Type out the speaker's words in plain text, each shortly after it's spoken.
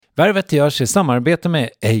Värvet görs i samarbete med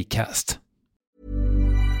Acast.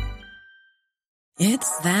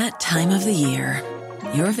 It's that time of the year.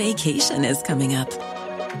 Your vacation is coming up.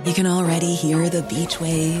 You can already hear the beach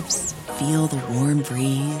waves, feel the warm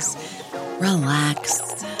breeze, relax,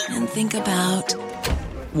 and think about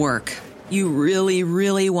work. You really,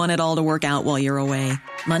 really want it all to work out while you're away.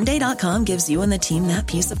 Monday.com gives you and the team that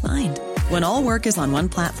peace of mind. When all work is on one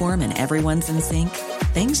platform and everyone's in sync,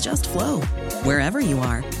 things just flow. Wherever you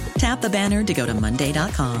are, tap the banner to go to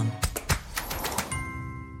Monday.com.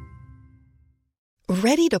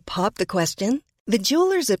 Ready to pop the question? The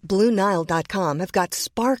jewelers at BlueNile.com have got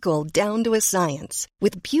sparkle down to a science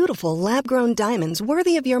with beautiful lab-grown diamonds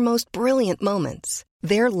worthy of your most brilliant moments.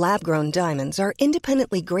 Their lab-grown diamonds are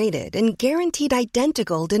independently graded and guaranteed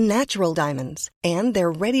identical to natural diamonds, and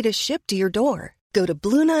they're ready to ship to your door. Go to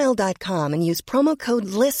BlueNile.com and use promo code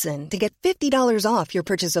LISTEN to get $50 off your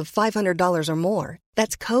purchase of $500 or more.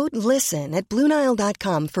 That's code LISTEN at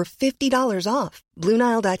BlueNile.com for $50 off.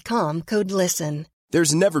 BlueNile.com, code LISTEN.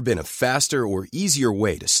 There's never been a faster or easier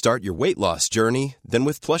way to start your weight loss journey than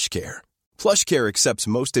with PlushCare. PlushCare accepts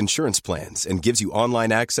most insurance plans and gives you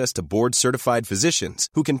online access to board-certified physicians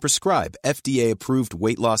who can prescribe FDA-approved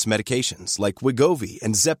weight loss medications like Wegovy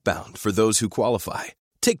and Zepbound for those who qualify.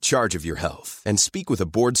 Take charge of your health and speak with a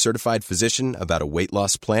board-certified physician about a weight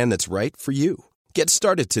loss plan that's right for you. Get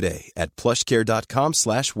started today at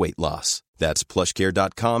plushcare.com/weightloss. That's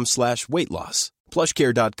plushcare.com/weightloss.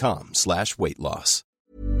 plushcare.com/weightloss.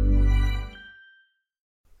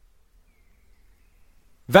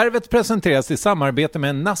 Värvet presenteras i samarbete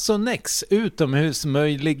med Nasonex,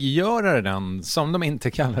 utomhusmöjliggöraren, som de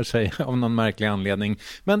inte kallar sig av någon märklig anledning.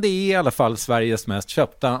 Men det är i alla fall Sveriges mest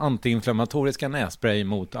köpta antiinflammatoriska nässpray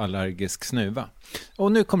mot allergisk snuva.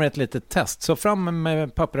 Och nu kommer ett litet test, så fram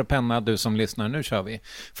med papper och penna du som lyssnar, nu kör vi.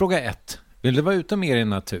 Fråga 1. Vill du vara ute mer i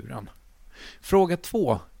naturen? Fråga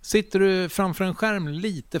 2. Sitter du framför en skärm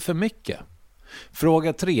lite för mycket?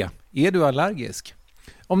 Fråga 3. Är du allergisk?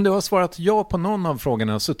 Om du har svarat ja på någon av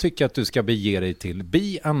frågorna så tycker jag att du ska bege dig till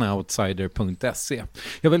beanoutsider.se.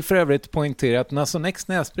 Jag vill för övrigt poängtera att Nasonex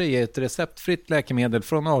nässpray är ett receptfritt läkemedel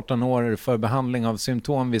från 18 år för behandling av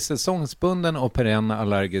symptom vid säsongsbunden och perenn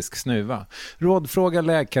allergisk snuva. Rådfråga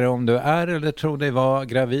läkare om du är eller tror dig vara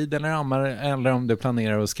gravid eller ammar, eller om du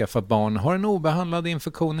planerar att skaffa barn, har en obehandlad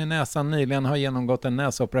infektion i näsan, nyligen har genomgått en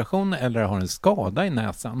näsoperation eller har en skada i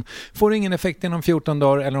näsan. Får ingen effekt inom 14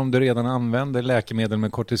 dagar eller om du redan använder läkemedel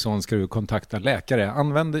med kortison ska du kontakta läkare.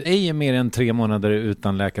 Använd ej mer än 3 månader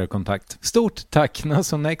utan läkarkontakt. Stort tack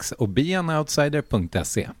Nasonex och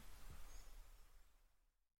beanoutsider.se.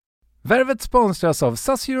 Värvet sponsras av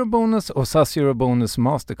SAS Eurobonus och SAS Eurobonus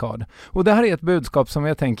Mastercard. Och det här är ett budskap som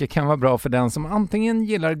jag tänker kan vara bra för den som antingen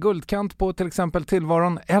gillar guldkant på till exempel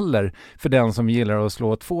tillvaron eller för den som gillar att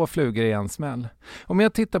slå 2 flugor i en smäll. Om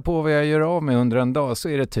jag tittar på vad jag gör av med under en dag så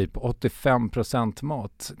är det typ 85%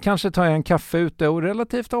 mat. Kanske tar jag en kaffe ute och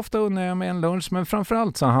relativt ofta unnar jag mig en lunch, men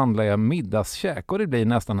framförallt så handlar jag middagskäk och det blir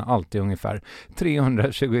nästan alltid ungefär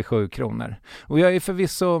 327 kronor. Och jag är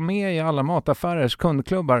förvisso med i alla mataffärers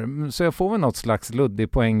kundklubbar så jag får väl något slags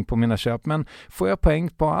luddig poäng på mina köp, men får jag poäng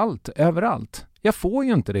på allt, överallt? Jag får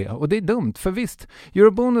ju inte det och det är dumt, för visst,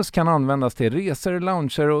 Eurobonus kan användas till resor,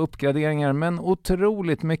 lounger och uppgraderingar, men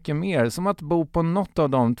otroligt mycket mer, som att bo på något av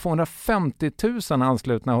de 250 000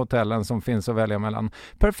 anslutna hotellen som finns att välja mellan.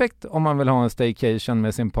 Perfekt om man vill ha en staycation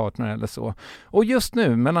med sin partner eller så. Och just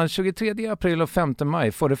nu, mellan 23 april och 5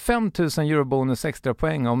 maj får du 5 000 Eurobonus extra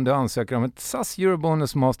poäng om du ansöker om ett SAS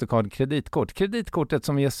Eurobonus Mastercard kreditkort. Kreditkortet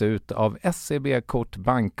som ges ut av SEB Kort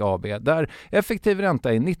Bank AB, där effektiv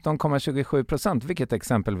ränta är 19,27%. Vilket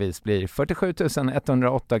exempelvis blir 47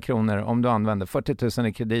 108 kronor om du använder 40 000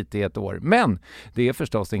 i kredit i ett år. Men det är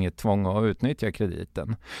förstås inget tvång att utnyttja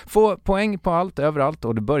krediten. Få poäng på allt överallt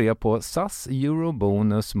och du börjar på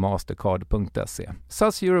saseurobonusmastercard.se.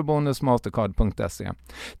 saseurobonusmastercard.se.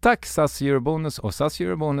 Tack SAS Eurobonus och SAS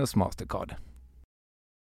Eurobonus Mastercard.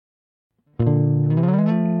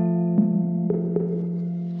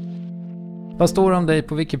 Vad står det om dig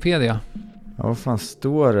på Wikipedia? Ja, vad fan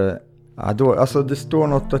står det? Ja, då, alltså det står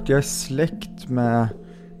något att jag är släkt med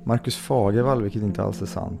Marcus Fagervall, vilket inte alls är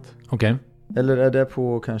sant. Okej. Eller är det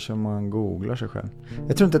på kanske om man googlar sig själv?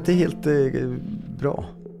 Jag tror inte att det är helt bra.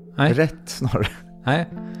 Nej. Rätt snarare. Nej,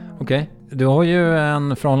 okej. Du har ju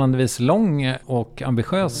en förhållandevis lång och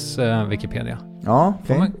ambitiös Wikipedia. Ja,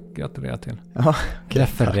 får man gratulera till. Ja,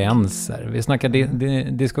 referenser. Vi snackar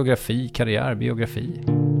diskografi, karriär, biografi.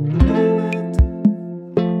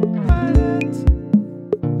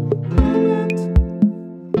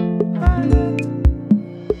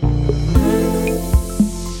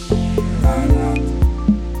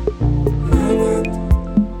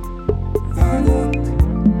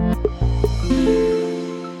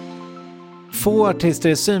 Få artister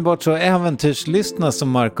är synbart så äventyrslystna som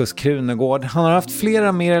Markus Krunegård. Han har haft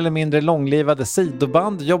flera mer eller mindre långlivade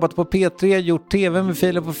sidoband, jobbat på P3, gjort tv med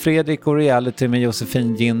Filip och Fredrik och reality med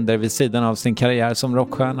Josefin Ginder vid sidan av sin karriär som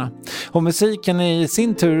rockstjärna. Och musiken i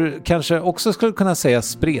sin tur kanske också skulle kunna säga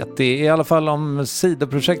spretig, i alla fall om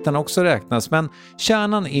sidoprojekten också räknas. Men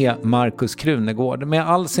kärnan är Markus Krunegård. Med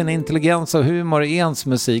all sin intelligens och humor är hans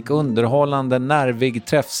musik underhållande, nervig,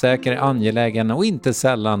 träffsäker, angelägen och inte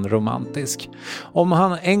sällan romantisk. Om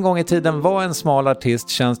han en gång i tiden var en smal artist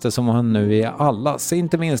känns det som om han nu är allas,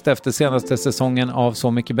 inte minst efter senaste säsongen av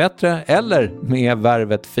Så mycket bättre eller med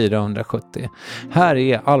Värvet 470. Här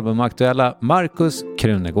är albumaktuella Markus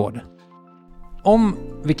Krunegård. Om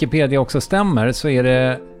Wikipedia också stämmer så är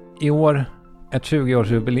det i år ett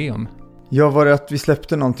 20-årsjubileum. Ja, var det att vi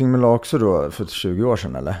släppte någonting med Laxo då för 20 år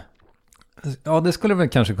sedan eller? Ja, det skulle väl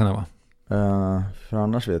kanske kunna vara. För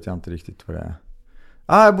annars vet jag inte riktigt vad det är.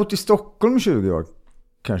 Jag har bott i Stockholm 20 år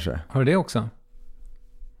kanske. Har du det också?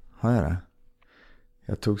 Har jag det?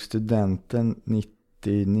 Jag tog studenten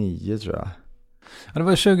 99 tror jag. Ja, det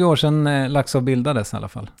var 20 år sedan Laxo bildades i alla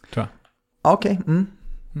fall, tror jag. Okej. Mm.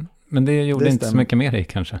 Men det gjorde det inte så mycket mer i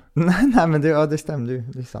kanske. Nej, men det stämde ju.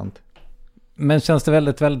 Det är sant. Men känns det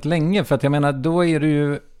väldigt, väldigt länge? För att jag menar, då är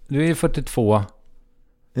du är 42.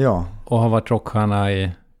 Ja. Och har varit rockstjärna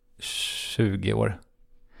i 20 år.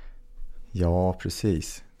 Ja,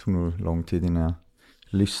 precis. Det tog nog lång tid innan jag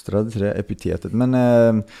lystrade till det epitetet. Men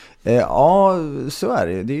ja, så är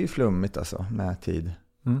det. Det är ju flummigt alltså med tid.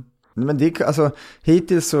 Mm. Men det, alltså,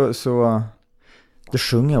 hittills så det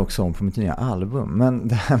sjunger jag också om på mitt nya album. Men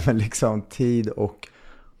det här med liksom tid och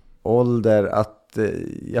ålder, att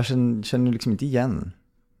jag känner liksom inte igen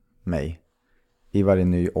mig i varje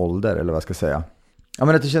ny ålder, eller vad jag ska säga. Ja,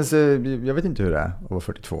 men att det känns, jag vet inte hur det är att vara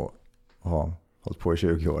 42 och ha hållit på i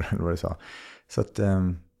 20 år, eller vad det sa. Så att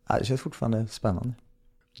det känns fortfarande spännande.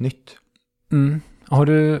 Nytt. Mm. Har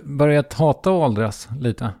du börjat hata att åldras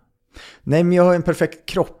lite? Nej, men jag har en perfekt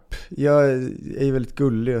kropp. Jag är ju väldigt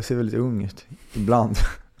gullig och ser väldigt ung ut. Ibland.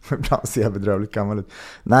 Ibland ser jag bedrövligt gammal ut.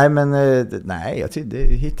 Nej, men nej, jag tycker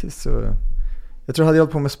det hittills så... Jag tror hade jag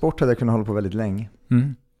hållit på med sport hade jag kunnat hålla på väldigt länge.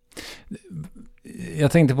 Mm.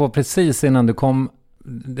 Jag tänkte på precis innan du kom,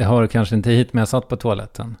 det hör kanske inte hit, men jag satt på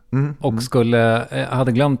toaletten. Och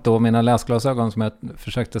hade glömt då mina läsglasögon som jag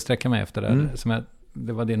försökte sträcka mig efter där.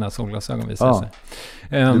 Det var dina solglasögon visade sig.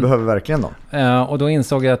 Du behöver verkligen dem. Och då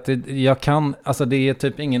insåg jag att det är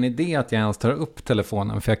typ ingen idé att jag ens tar upp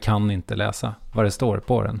telefonen, för jag kan inte läsa vad det står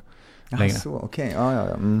på den längre. Så, okej. Ja.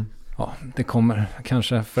 Ja, det kommer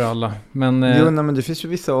kanske för alla. Men, men det finns ju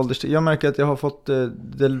vissa ålders... Jag märker att jag har fått...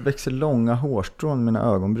 det växer långa hårstrån i mina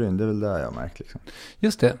ögonbryn. Det är väl där jag märkt liksom.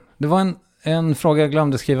 Just det. Det var en fråga jag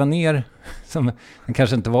glömde skriva ner. Som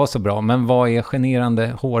kanske inte var så bra. Men vad är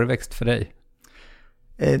generande hårväxt för dig?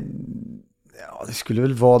 Ja, det skulle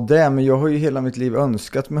väl vara det. Men jag har ju hela mitt liv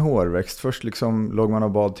önskat med hårväxt. Först liksom låg man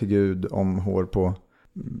och bad till Gud om hår på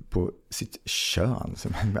sitt kön.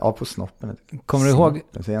 Ja, på snoppen. Kommer du ihåg?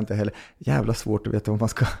 Det säger jag inte heller. Jävla svårt att veta vad man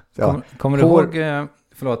ska... Ja. Kommer du ihåg...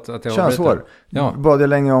 Förlåt att jag avbryter. Könshår. Ja. Bad jag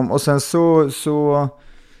länge om. Och sen så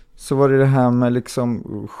var det här med liksom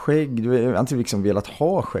skägg. Jag har inte liksom velat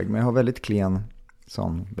ha skägg, men jag har väldigt klen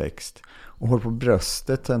sån växt. Och hår på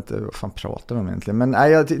bröstet, jag inte vad fan pratar de egentligen. Men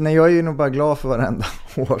jag är ju nog bara glad för varenda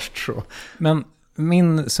hårstrå. Men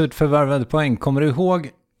min surt förvärvade poäng, kommer du ihåg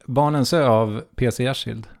Barnens ö av P.C.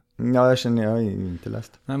 Jersild? Ja, jag har ju inte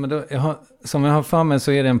läst. Nej, men då, som jag har för mig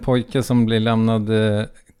så är det en pojke som blir lämnad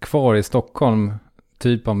kvar i Stockholm,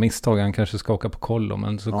 typ av misstag. Han kanske ska åka på kollo,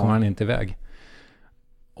 men så kommer han inte iväg.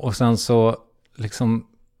 Och sen så liksom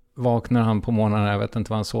vaknar han på morgonen, jag vet inte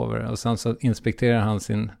vad han sover. Och sen så inspekterar han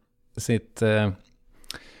sitt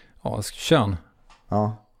kön.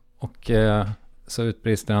 Ja. Och så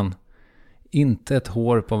utbrister han: inte ett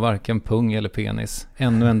hår på varken pung eller penis.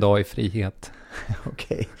 Ännu en dag i frihet.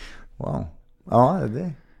 Okej. Wow. Ja,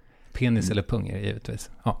 det... Penis eller pung är det givetvis.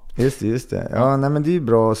 Ja. Just det. Ja, nej, men det är ju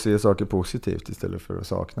bra att se saker positivt istället för att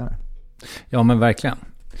sakna det. Ja, men verkligen.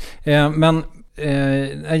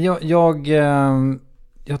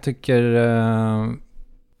 Jag tycker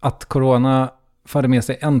att corona förde med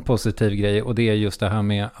sig en positiv grej, och det är just det här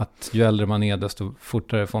med att ju äldre man är desto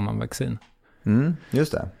fortare får man vaccin.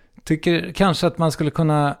 Just det. Tycker kanske att man skulle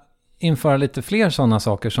kunna införa lite fler sådana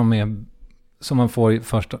saker som man får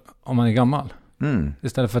först om man är gammal.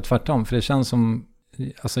 Istället för tvärtom, för det känns som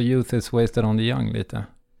alltså youth is wasted on the young lite.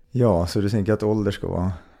 Ja, så du tänker att ålder ska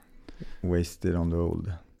vara wasted on the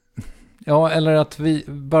old? Ja, eller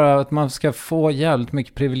att man ska få jävligt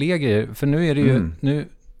mycket privilegier, för nu är det ju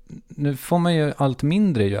nu får man ju allt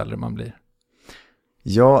mindre ju äldre man blir.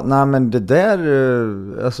 Ja, nej men det där,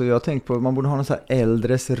 alltså jag tänkte på, man borde ha någon så här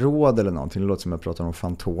äldres råd eller någonting, det låter som jag pratar om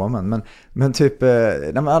Fantomen, men typ,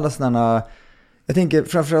 nej men alla sådana, jag tänker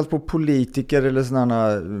framförallt på politiker eller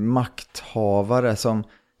sådana makthavare som,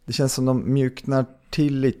 det känns som de mjuknar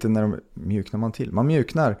till lite man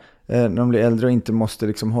mjuknar när de blir äldre och inte måste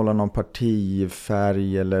liksom hålla någon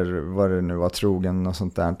partifärg eller vad det nu var, trogen och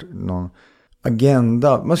sånt där, någon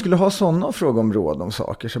agenda. Man skulle ha sådana frågor om råd om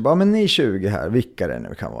saker. Så bara, men ni 20 här, vilka det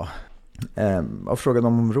nu kan vara. Och fråga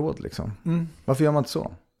dem om råd liksom. Varför gör man inte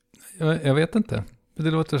så? Jag vet inte.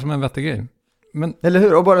 Det låter som en vettig grej. Men... Eller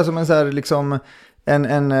hur? Och bara som en så här liksom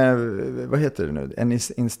en vad heter det nu? En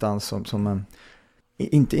instans som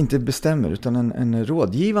inte bestämmer utan en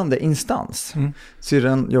rådgivande instans.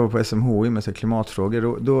 Syrran jobbar på SMHI med så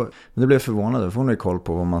klimatfrågor. Då blev jag förvånad, för hon har ju koll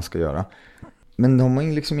på vad man ska göra. Men de har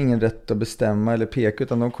liksom ingen rätt att bestämma eller peka,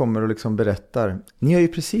 utan de kommer och liksom berättar. Ni gör ju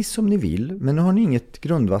precis som ni vill, men nu har ni inget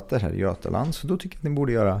grundvatten här i Götaland, så då tycker jag att ni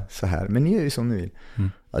borde göra så här. Men ni gör ju som ni vill.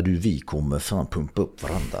 Ja du, vi kommer fan pumpa upp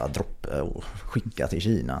varandra droppe och skicka till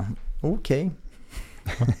Kina. Okej.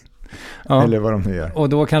 Ja. Eller vad de nu gör. Och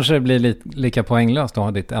då kanske det blir lika poänglöst att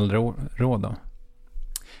ha ditt äldre råd då?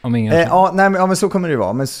 Om ingen men så kommer det ju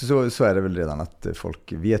vara. Men så är det väl redan att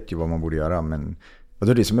folk vet ju vad man borde göra, men och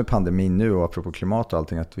då är det som är pandemin nu och apropå klimat och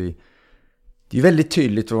allting, att det är väldigt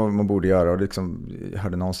tydligt vad man borde göra. Och liksom, jag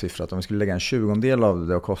hörde någon siffra att om vi skulle lägga en 20-del av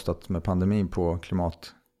det har kostat med pandemin på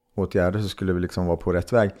klimatåtgärder, så skulle vi liksom vara på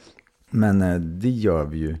rätt väg. Men det gör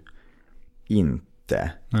vi ju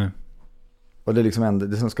inte. Nej. Och det är liksom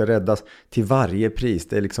det som ska räddas till varje pris,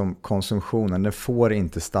 det är liksom konsumtionen. Den får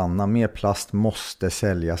inte stanna. Mer plast måste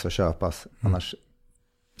säljas och köpas. Annars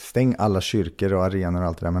stäng alla kyrkor och arenor och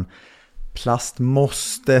allt det där, men plast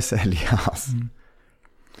måste säljas.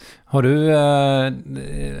 Har du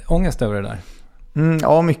ångest över det där?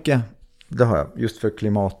 Ja, mycket. Det har jag. Just för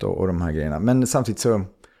klimat och de här grejerna. Men samtidigt så...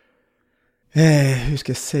 hur ska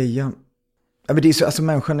jag säga? Ja, men det är så, alltså,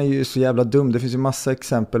 människan är ju så jävla dum. Det finns ju massa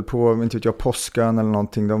exempel på, inte vet jag, Påskön eller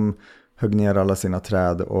någonting. De högg ner alla sina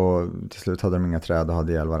träd och till slut hade de inga träd och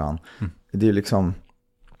hade ihjäl varann. Det är liksom...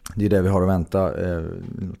 Det är det vi har att vänta.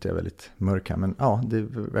 Nu låter jag väldigt mörk här, men ja, det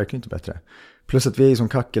verkar inte bättre. Plus att vi är som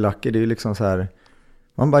kackerlackor, det är liksom så här,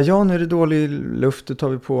 man bara, ja nu är det dålig luft, då tar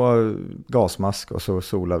vi på gasmask och så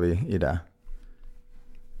solar vi i det.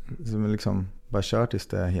 Så man liksom bara kör tills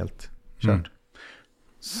det är helt kört.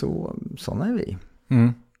 Såna är vi.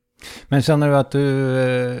 Men känner du att du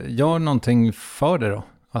gör någonting för det då?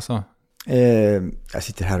 Alltså... jag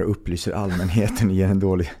sitter här och upplyser allmänheten och ger en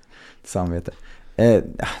dålig samvete.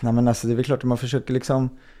 Nej men alltså det är väl klart att man försöker liksom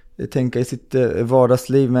tänka i sitt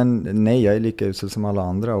vardagsliv, men nej, jag är lika usel som alla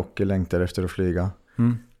andra och längtar efter att flyga.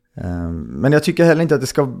 Men jag tycker heller inte att det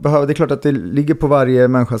ska behöva, det är klart att det ligger på varje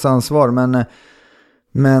människas ansvar,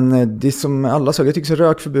 men det är som alla saker, jag tycker så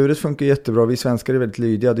rökförbudet funkar jättebra, vi svenskar är väldigt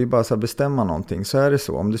lydiga, det är bara så att bestämma någonting, så är det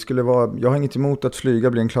så. Om det skulle vara, jag har inget emot att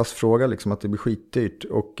flyga blir en klassfråga liksom, att det blir skitdyrt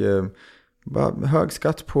och bara hög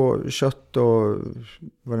skatt på kött och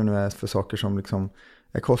vad det nu är för saker som liksom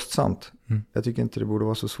är kostsamt. Jag tycker inte det borde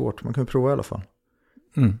vara så svårt. Man kan prova i alla fall.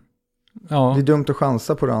 Ja. Det är dumt att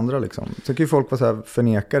chansa på det andra liksom. Så kan ju folk vara så här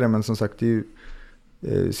förnekare, men som sagt det är ju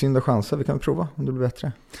synd att chansa. Vi kan prova om det blir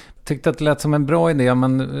bättre. Jag tyckte att det lät som en bra idé,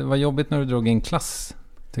 men det var jobbigt när du drog in klass,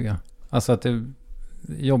 tycker jag. Alltså att det är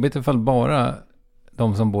jobbigt ifall bara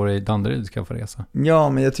de som bor i Danderyd ska få resa. Ja,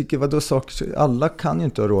 men jag tycker vadå saker, alla kan ju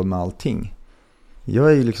inte ha råd med allting.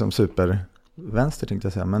 Jag är ju liksom supervänster tänkte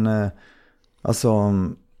jag säga, men alltså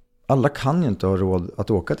alla kan ju inte ha råd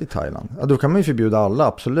att åka till Thailand. Ja, då kan man ju förbjuda alla,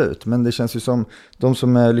 absolut. Men det känns ju som de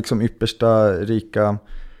som är liksom yppersta rika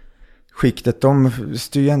skiktet, de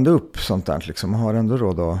styr ju ändå upp sånt där liksom, har ändå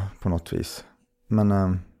råd då, på något vis.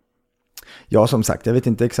 Men ja, som sagt, jag vet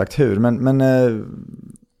inte exakt hur, men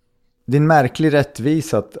det är en märklig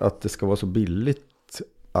rättvisa att det ska vara så billigt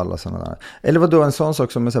alla sådana där. Eller vad då en sån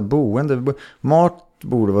sak som är så här boende. Mat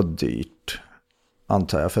borde vara dyrt,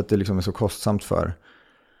 antar jag, för att det liksom är så kostsamt för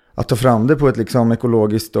att ta fram det på ett liksom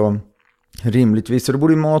ekologiskt och rimligt vis. Så då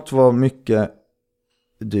borde ju mat vara mycket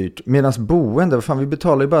dyrt. Medan boende, vi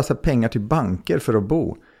betalar ju bara så här pengar till banker för att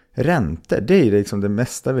bo. Räntor, det är liksom det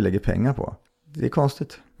mesta vi lägger pengar på. Det är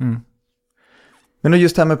konstigt. Men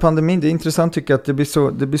just det här med pandemin, det är intressant tycker jag att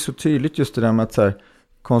det blir så tydligt just det där med att så här,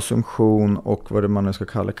 konsumtion och vad det man nu ska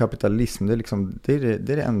kalla kapitalism, det är liksom det är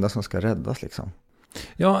det enda som ska räddas liksom.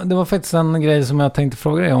 Ja, det var faktiskt en grej som jag tänkte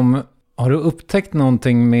fråga dig om. Har du upptäckt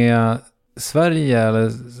någonting med Sverige eller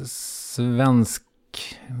svensk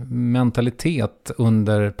mentalitet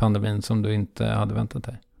under pandemin som du inte hade väntat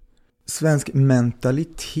dig? Svensk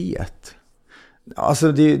mentalitet?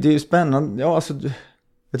 Alltså det är ju spännande. Ja, alltså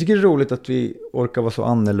Jag tycker det är roligt att vi orkar vara så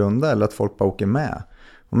annorlunda eller att folk bara åker med.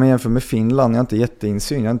 Om man jämför med Finland, jag har inte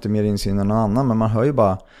jätteinsyn, jag har inte mer insyn än någon annan, men man hör ju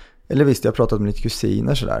bara, eller visst, jag har pratat med lite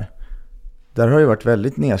kusiner sådär. Där har det varit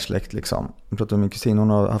väldigt nersläckt liksom. Jag pratade med min kusin, hon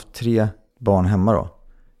har haft 3 barn hemma då,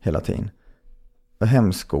 hela tiden. Och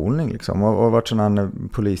hemskolning liksom, och varit sån här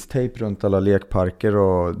polistejp runt alla lekparker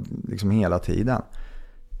och liksom hela tiden.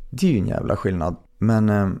 Det är ju en jävla skillnad.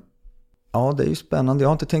 Men ja, det är ju spännande. Jag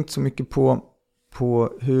har inte tänkt så mycket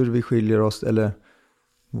på hur vi skiljer oss eller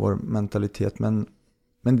vår mentalitet, men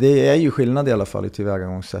det är ju skillnad i alla fall i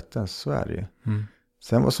tillvägagångssätten, så är det ju.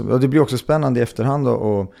 Sen och det blir också spännande i efterhand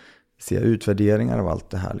då, att se utvärderingar av allt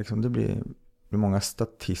det här liksom. Det blir många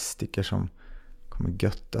statistiker som kommer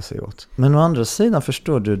götta sig åt. Men å andra sidan,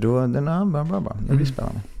 förstår du, då det blir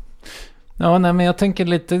spännande. Ja, nej, men jag tänker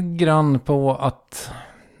lite grann på att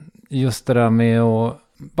just det där med att,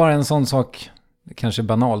 bara en sån sak, kanske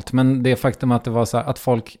banalt, men det faktum att det var så här, att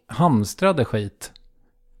folk hamstrade skit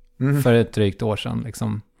för ett drygt år sedan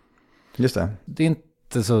liksom. Just det. Det är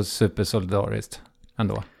inte så supersolidariskt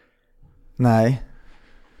ändå. Nej.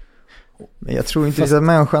 Men jag tror inte att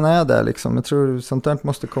människan är där liksom. Jag tror sånt där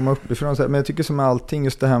måste komma uppifrån. Men jag tycker som med allting,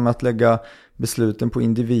 just det här med att lägga besluten på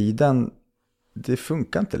individen, det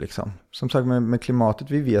funkar inte liksom. Som sagt med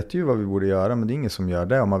klimatet, vi vet ju vad vi borde göra, men det är ingen som gör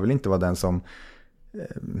det. Och man vill inte vara den som...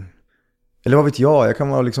 Eller vad vet jag kan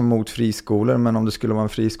vara liksom mot friskolor, men om det skulle vara en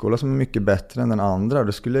friskola som är mycket bättre än den andra,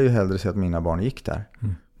 då skulle jag ju hellre se att mina barn gick där.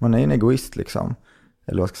 Man är en egoist liksom.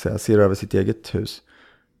 Eller vad ska jag säga, ser över sitt eget hus.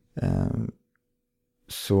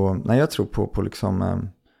 Så nej, jag tror på liksom,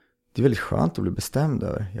 det är väldigt skönt att bli bestämd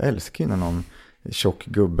över. Jag älskar ju när någon tjock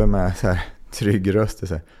gubbe med så här trygg röst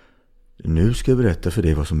säger: nu ska jag berätta för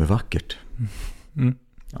dig vad som är vackert.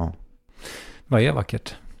 Ja. Vad är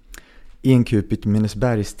vackert? Enkupigt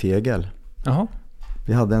minnesbergstegel. Jaha.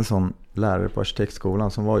 Vi hade en sån lärare på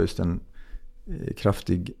arkitektskolan som var just en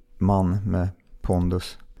kraftig man med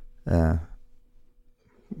pondus.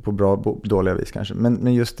 På bra, dåliga vis kanske.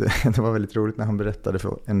 Men just det var väldigt roligt när han berättade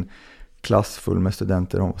för en klass full med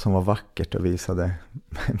studenter som var vackert och visade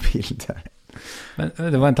bilder.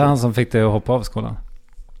 Men det var inte han som fick dig att hoppa av skolan?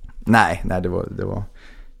 Nej,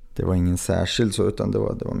 det var ingen särskild så, utan det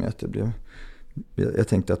var mer att det blev... Jag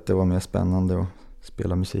tänkte att det var mer spännande att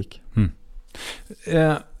spela musik.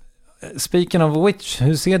 Speaking of which,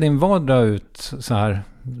 hur ser din vardag ut så här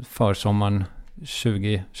för sommaren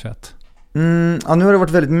 2021? Ja, nu har det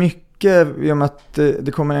varit väldigt mycket i och med att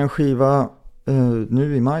det kommer en skiva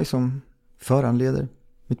nu i maj som föranleder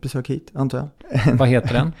mitt besök hit, antar jag. Vad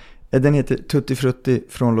heter den? Den heter Tutti Frutti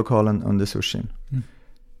från lokalen under sushin.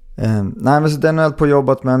 Nej, men så den har jag på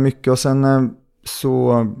jobbat med mycket, och sen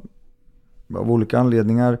så av olika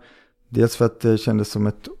anledningar, dels för att det kändes som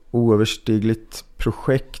ett oöverstigligt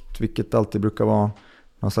projekt, vilket alltid brukar vara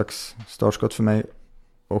någon slags startskott för mig,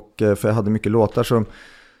 och för jag hade mycket låtar, så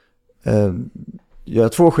gör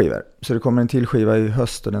jag 2 skivor. Så det kommer en till skiva i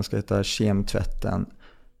höst och den ska heta Kemtvätten.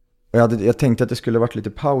 Och jag tänkte att det skulle varit lite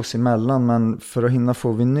paus emellan, men för att hinna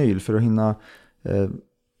få vinyl, för att hinna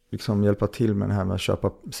liksom hjälpa till med det här med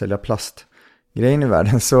att sälja plastgrejen i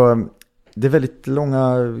världen, så det är väldigt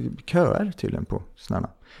långa köer tydligen på sådana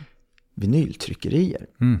vinyltryckerier.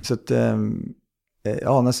 Så att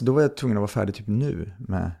alltså då var jag tvungen att vara färdig typ nu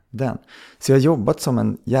med den. Så jag har jobbat som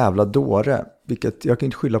en jävla dåre, vilket jag kan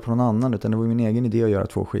inte skylla på någon annan, utan det var min egen idé att göra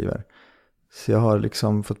 2 skivor. Så jag har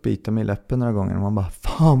liksom fått bita mig i läppen några gånger, och man bara,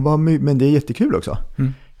 fan vad mycket, men det är jättekul också.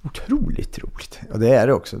 Otroligt roligt. Och det är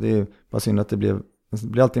det också. Det är bara synd att det blir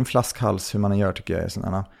alltid en flaskhals hur man gör, tycker jag, i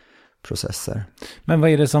sådana processer. Men vad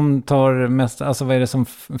är det som tar mest, alltså vad är det som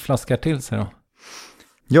flaskar till sig då?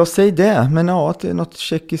 Jag säger det, men ja, det är något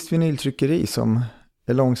tjeckiskt vinyltryckeri som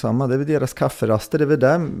är långsamma. Det är väl deras kafferaster, det är väl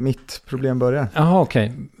där mitt problem börjar. Jaha,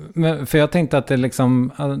 okej. Men för jag tänkte att det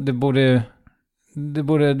liksom, det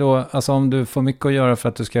borde då, alltså om du får mycket att göra för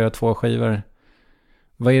att du ska göra 2 skivor,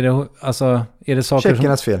 vad är det, alltså är det saker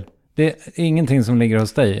Tjeckernas fel. Det är ingenting som ligger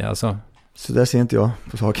hos dig, alltså? Så där ser inte jag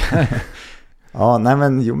på saker. Ja, nej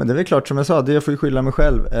men det är väl klart, som jag sa, det jag får ju skylla mig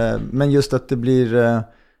själv. Men just att det blir,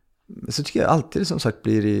 så tycker jag alltid det som sagt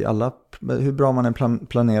blir i alla, hur bra man än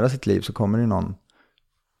planerar sitt liv, så kommer det någon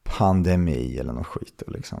pandemi eller någon skit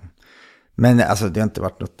liksom. Men alltså det har inte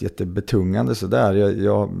varit något jättebetungande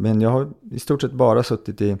sådär. Men jag har i stort sett bara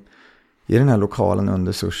suttit i den här lokalen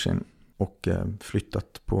under sushin och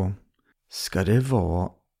flyttat på, ska det vara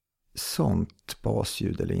sånt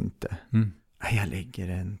basljud eller inte? Jag lägger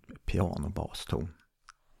en pianobaston.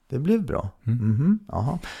 Det blev bra.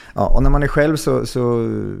 Aha. Ja, och när man är själv så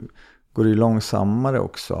går det ju långsammare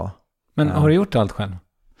också. Men har du gjort allt själv?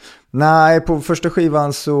 Nej, på första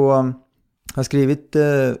skivan så har skrivit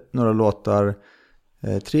några låtar.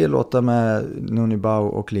 3 låtar med Nuni Bao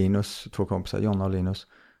och Linus, 2 kompisar, Jonna och Linus.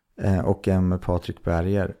 Och en med Patrik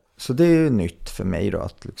Berger. Så det är ju nytt för mig då,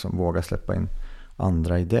 att liksom våga släppa in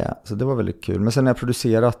andra i det. Så det var väldigt kul. Men sen har jag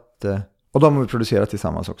producerat, och de har vi producerat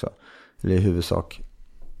tillsammans också. Eller i huvudsak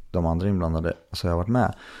de andra inblandade, så jag har varit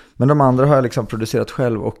med. Men de andra har jag liksom producerat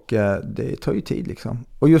själv, och det tar ju tid liksom.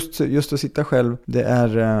 Och just att sitta själv, det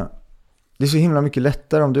är så himla mycket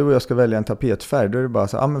lättare om du och jag ska välja en tapetfärg. Då är det bara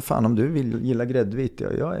så, men fan, om du gillar gräddvit,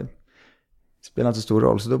 spelar inte så stor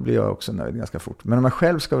roll, så då blir jag också nöjd ganska fort. Men om jag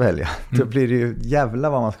själv ska välja, då blir det ju jävla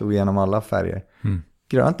vad man ska gå igenom alla färger.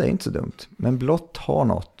 Grönt är inte så dumt, men blått har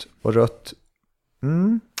något. Och rött,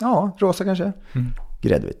 rosa kanske.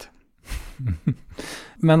 Gräddvitt.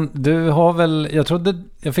 Men du har väl,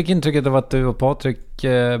 jag fick intrycket av att du och Patrik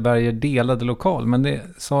Berger delade lokal, men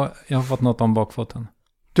så jag har fått något om bakfoten.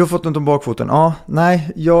 Du har fått något om bakfoten? Ja,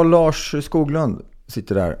 nej, jag och Lars Skoglund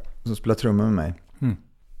sitter där som spelar trummor med mig.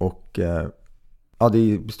 Och det är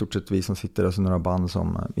i stort sett vi som sitter där, så några band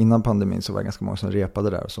som innan pandemin så var det ganska många som repade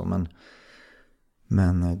där och så,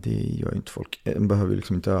 men det gör ju inte folk. De behöver ju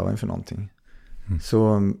liksom inte öva inför någonting.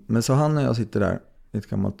 Så han och jag sitter där i ett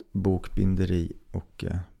gammalt bokbinderi och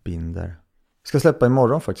binder. Jag ska släppa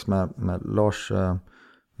imorgon faktiskt med Lars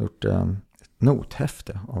gjort ett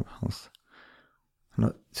nothäfte av hans. Han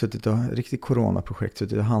har suttit och riktigt coronaprojekt,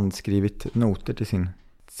 suttit och handskrivit noter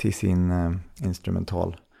till sin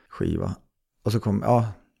instrumentalskiva. Och så men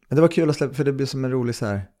det var kul att släppa, för det blir som en rolig så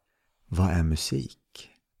här, vad är musik?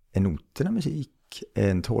 Är noterna musik?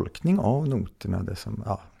 Är en tolkning av noterna det som,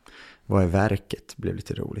 vad är verket? Det blev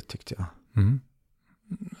lite roligt tyckte jag.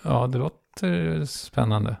 Ja, det låter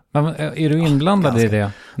spännande. Men är du inblandad i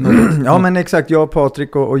det? Ja, men exakt. Jag,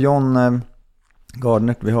 Patrik och John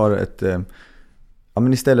Gardner, vi har ett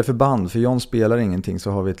men istället för band, för John spelar ingenting,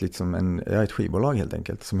 så har vi ett skivbolag helt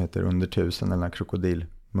enkelt som heter Under 1000 eller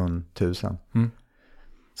Krokodilmun 1000.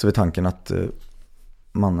 Så är tanken att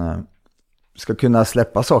man ska kunna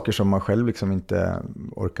släppa saker som man själv liksom inte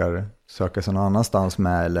orkar söka sig någon annanstans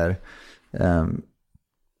med, eller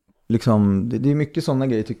liksom, det är mycket sådana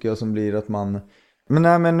grejer tycker jag som blir att man,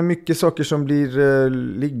 men mycket saker som blir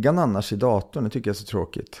liggande annars i datorn, det tycker jag är så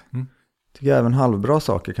tråkigt. Tycker jag även halvbra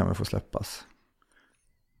saker kan vi få släppas.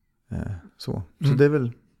 Så det är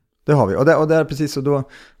väl, det har vi. Och där precis, så då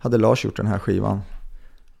hade Lars gjort den här skivan.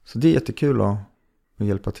 Så det är jättekul att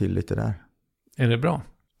hjälpa till lite där. Är det bra?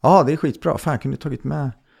 Ja, det är skitbra. Fan, kunde du tagit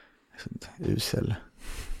med usel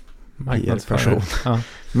person. Ja.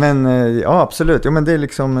 Men ja, absolut. Ja, men det är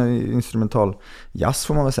liksom instrumental jazz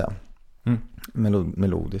får man väl säga.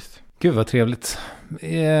 Melodiskt. Gud vad trevligt.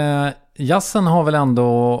 Jazzen har väl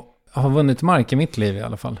ändå vunnit mark i mitt liv i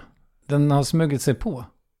alla fall. Den har smugit sig på.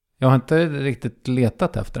 Jag har inte riktigt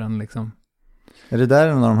letat efter den liksom. Är det där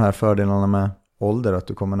en av de här fördelarna med ålder, att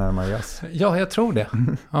du kommer närmare jazz? Ja, jag tror det.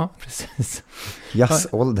 Ja, precis.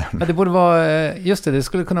 Jazzåldern. Ja, det borde vara, just det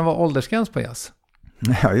skulle kunna vara åldersgräns på jazz.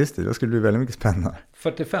 Ja, just det. Då skulle det bli väldigt mycket spännande.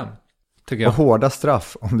 45, tycker jag. Och hårda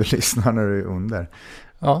straff om du lyssnar när du är under.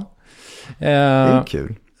 Ja. Det är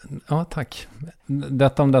kul. Ja, tack.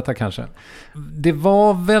 Detta om detta kanske. Det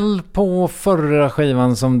var väl på förra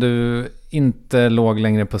skivan som du inte låg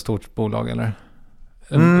längre på stort bolag, eller?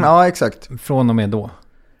 Ja, exakt. Från och med då?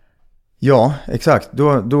 Ja, exakt.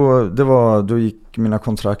 Då gick mina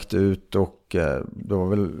kontrakt ut, och då var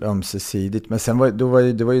väl ömsesidigt. Men sen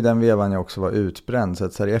det var ju den vevan jag också var utbränd. Så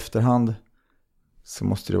att så här, i efterhand så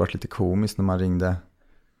måste det varit lite komiskt när man ringde.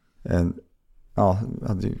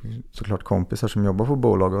 Hade ju såklart kompisar som jobbar på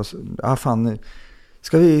bolag och fan,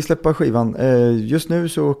 ska vi släppa skivan? Just nu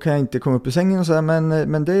så kan jag inte komma upp i sängen och så här,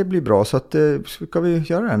 men det blir bra, så att ska vi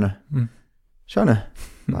göra det nu? Kör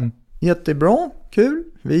nu. Jättebra, kul,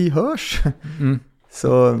 vi hörs.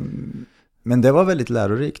 Så, men det var väldigt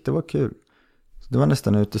lärorikt, det var kul. Så det var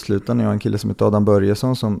nästan uteslutande jag och en kille som heter Adam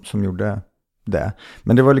Börjesson som gjorde det.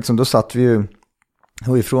 Men det var liksom, då satt vi ju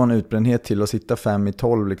och ifrån utbrändhet till att sitta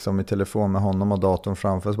 5:12 liksom i telefon med honom och datorn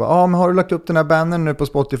framför oss. Men har du lagt upp den här bannern nu på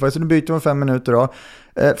Spotify, så du byter om 5 minuter då.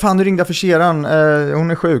 Fan, du ringde förseran,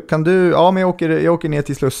 hon är sjuk. Kan du? Ja, men jag åker ner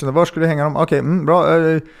till Slussen. Var ska du hänga dem? Okej, bra.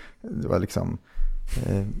 Det var liksom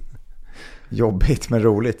jobbigt men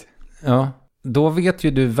roligt. Ja, då vet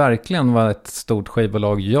ju du verkligen vad ett stort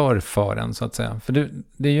skivbolag gör för en, så att säga. För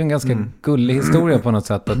det är ju en ganska gullig historia på något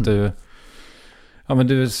sätt, att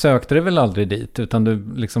du sökte dig väl aldrig dit, utan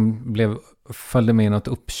du liksom följde med i något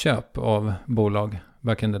uppköp av bolag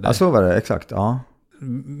back in the day. Ja, så var det, exakt, ja.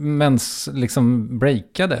 Men liksom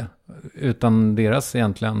breakade utan deras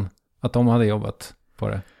egentligen, att de hade jobbat på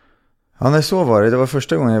det. Ja, nej, så var det. Det var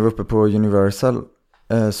första gången jag var uppe på Universal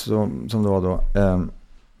som det var då.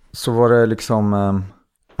 Så var det liksom,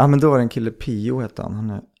 men då var det en kille, Pio hette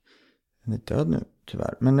han. Han är död nu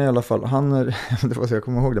tyvärr. Men i alla fall, det var så jag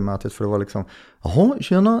kommer ihåg det mötet, för det var liksom, jaha,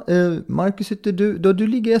 tjena, Marcus, du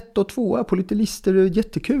ligger 1 och 2 på lite listor, det är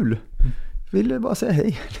jättekul. Vill du bara säga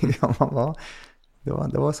hej? Det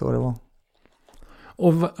var så det var.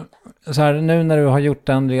 Och så här, nu när du har gjort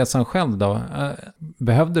den resan själv då,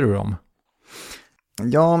 behövde du dem?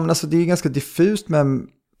 Ja, men alltså det är ganska diffust, med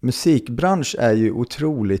musikbransch är ju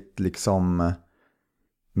otroligt liksom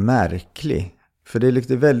märklig. För det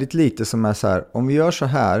är väldigt lite som är så här, om vi gör så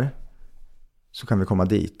här så kan vi komma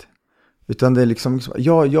dit. Utan det är liksom,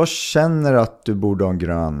 ja, jag känner att du borde ha en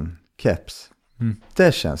grön keps.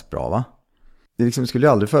 Det känns bra, va? Det skulle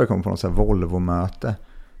ju aldrig förekomma på något så här Volvo-möte.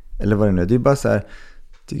 Eller vad det nu är. Det är bara så här,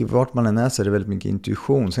 vart man än är så är det väldigt mycket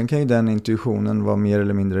intuition. Sen kan ju den intuitionen vara mer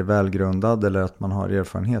eller mindre välgrundad, eller att man har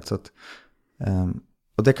erfarenhet. Så att,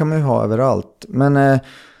 och det kan man ju ha överallt. Men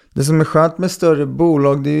det som är skönt med större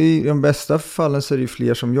bolag, det är ju, i de bästa fallen så är det ju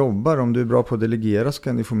fler som jobbar. Om du är bra på att delegera så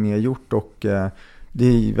kan du få mer gjort, och det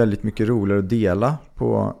är väldigt mycket roligare att dela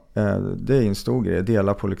på. Det är en stor grej,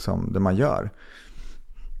 dela på liksom det man gör.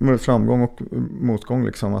 Med framgång och motgång,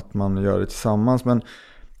 liksom, att man gör det tillsammans. Men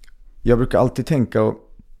jag brukar alltid tänka och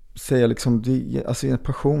säga liksom, alltså en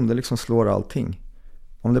passion, det liksom slår allting.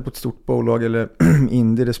 Om det är på ett stort bolag eller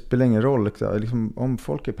indie, det spelar ingen roll. Liksom, om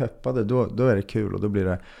folk är peppade, då är det kul och då blir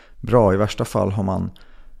det bra. I värsta fall har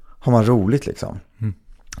man roligt liksom.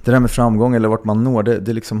 Det där med framgång eller vart man når,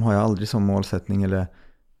 det liksom har jag aldrig som målsättning, eller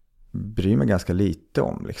bryr mig ganska lite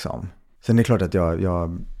om liksom. Sen är det klart att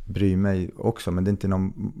jag bryr mig också, men det är inte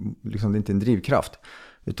liksom, det är inte en drivkraft.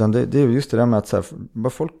 Utan det är just det där med att så här, bara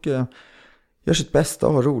folk gör sitt bästa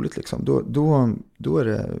och har roligt liksom. Då är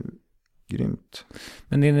det grymt.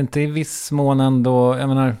 Men är det inte i viss mån ändå, jag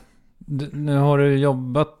menar, nu har du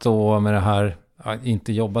jobbat då med det här,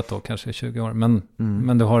 inte jobbat då kanske i 20 år,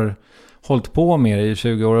 men du har hållit på med det i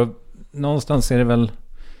 20 år, och någonstans är det väl,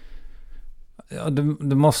 ja,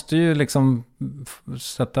 du måste ju liksom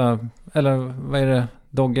sätta, eller vad är det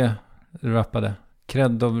Dogge rappade?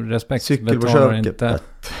 Cred och respekt betalar inte.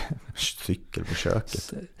 Cykel på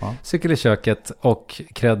köket. Ja. Cykel i köket och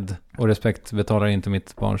cred och respekt betalar inte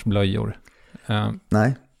mitt barns blöjor.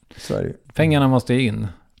 Nej, så är det ju. Pengarna måste in.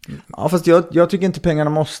 Ja, fast jag tycker inte pengarna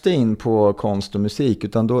måste in på konst och musik,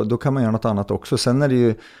 utan då kan man göra något annat också. Sen är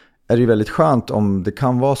det ju väldigt skönt om det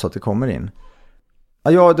kan vara så att det kommer in.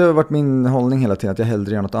 Ja, det har varit min hållning hela tiden, att jag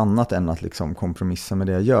hellre gör något annat än att liksom kompromissa med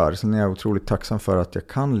det jag gör. Sen är jag otroligt tacksam för att jag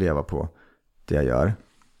kan leva på det jag gör.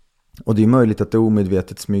 Och det är möjligt att det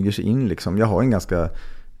omedvetet smyger sig in liksom. Jag har en ganska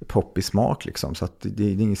poppig smak liksom, så att det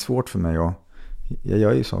är inget svårt för mig, och jag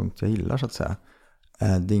gör ju sånt jag gillar, så att säga.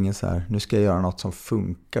 Det är ingen så här, nu ska jag göra något som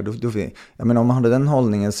funkar. Jag menar, om man hade den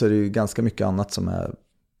hållningen så är det ju ganska mycket annat som är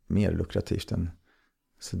mer lukrativt än,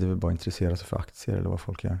 så det är väl bara att intressera sig för aktier eller vad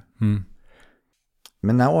folk gör.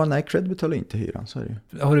 Men nej, cred betalar inte hyran, så är det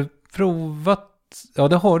ju. Har du provat, ja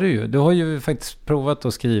det har du ju. Du har ju faktiskt provat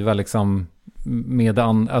att skriva liksom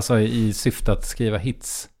alltså i syfte att skriva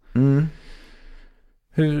hits.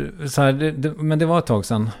 Hur, så här, men det var ett tag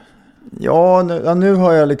sedan. Ja, nu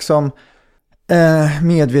har jag liksom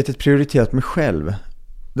medvetet prioriterat mig själv.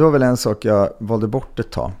 Det var väl en sak jag valde bort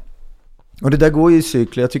ett tag. Och det där går ju i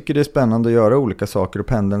cykler. Jag tycker det är spännande att göra olika saker, och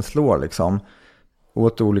pendeln slår liksom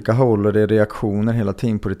åt olika håll, och det är reaktioner hela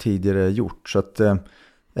tiden på det tidigare gjort. Så att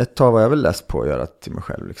ett tag var jag väl läst på att göra till mig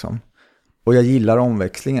själv liksom. Och jag gillar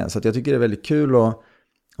omväxlingen, så att jag tycker det är väldigt kul. Och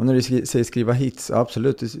när du säger skriva hits,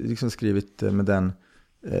 absolut, liksom skrivit med den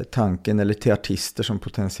tanken, eller till artister som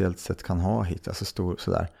potentiellt sett kan ha hit, alltså stor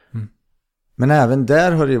sådär. Men även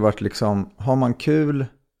där har det ju varit liksom, har man kul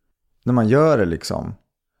när man gör det liksom.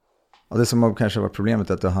 Och det som har kanske varit problemet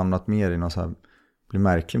är att det har hamnat mer i någon så här, blir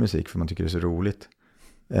märklig musik för man tycker det är så roligt.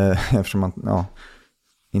 Eftersom man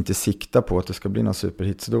inte siktar på att det ska bli någon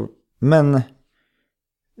superhit. Så då, men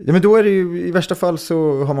då är det ju, i värsta fall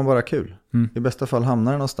så har man bara kul. I bästa fall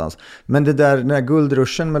hamnar det någonstans. Men den där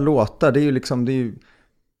guldruschen med låtar, det är ju liksom, det är ju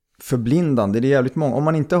förblindande. Det är jävligt många. Om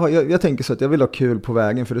man inte har, jag tänker så att jag vill ha kul på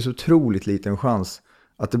vägen, för det är så otroligt liten chans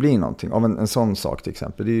att det blir någonting av en sån sak till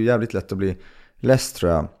exempel. Det är ju jävligt lätt att bli less,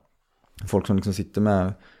 tror jag. Folk som liksom sitter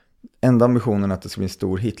med enda ambitionen att det ska bli en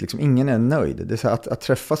stor hit. Liksom, ingen är nöjd. Det är så att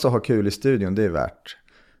träffas och ha kul i studion, det är värt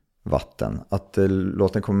vatten. Att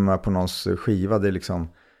låten kommer med på någons skiva, det är liksom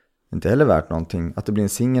inte heller värt någonting. Att det blir en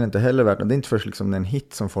singel är inte heller värt någonting. Det är inte först liksom en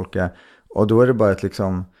hit som folk är. Och då är det bara ett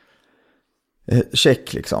liksom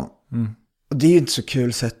check liksom. Och det är ju inte så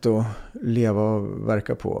kul sätt att leva och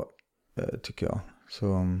verka på, tycker jag.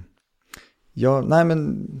 Så jag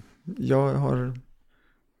har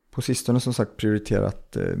på sistone som sagt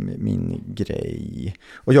prioriterat min grej.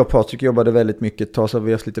 Och jag och Patrik jobbade väldigt mycket ett tag, så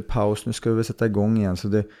vi har haft lite paus. Nu ska vi sätta igång igen.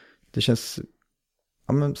 Så det känns,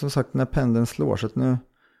 ja men som sagt, när pendeln slår, så att nu är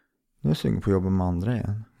jag sugen på att jobba med andra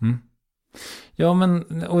igen. Mm. Ja,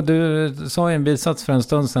 men och du sa i en bisats för en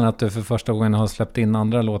stund sedan att du för första gången har släppt in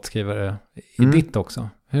andra låtskrivare i ditt också.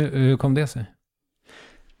 Hur kom det sig?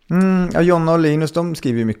 Ja, Jonna och Linus, de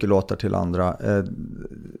skriver ju mycket låtar till andra.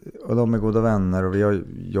 Och de är goda vänner och vi har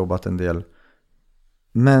jobbat en del.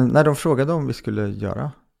 Men när de frågade om vi skulle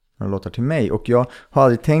göra några låtar till mig, och jag har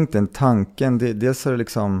aldrig tänkt den tanken. Dels är det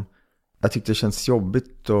liksom, jag tyckte det känns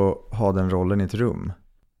jobbigt att ha den rollen i ett rum.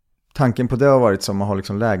 Tanken på det har varit som att ha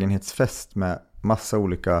liksom lägenhetsfest med massa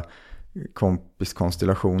olika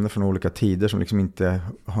kompiskonstellationer från olika tider som liksom inte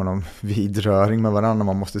har någon vidröring med varandra.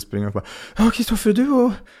 Man måste springa och bara, ja Kristoffer, du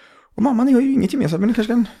och mamma, ni har ju inget gemensamt, men ni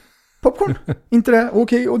kanske kan popcorn? Inte det?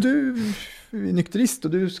 Okej, och du är nykterist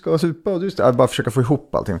och du ska supa och du ska bara försöka få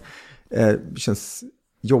ihop allting. Det känns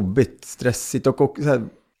jobbigt, stressigt och så här,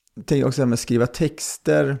 tänker också med att skriva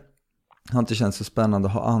texter. Det har inte känts så spännande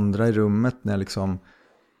att ha andra i rummet när jag liksom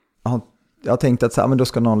jag har tänkt att så här, men då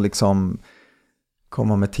ska någon liksom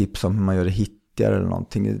komma med tips om hur man gör det hittigare eller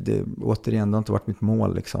någonting. Det återigen, det har inte varit mitt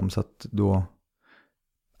mål liksom, så att då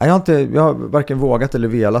jag har varken vågat eller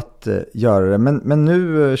velat göra det, men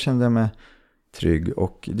nu kände jag mig trygg,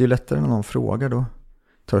 och det är lättare när någon frågar, då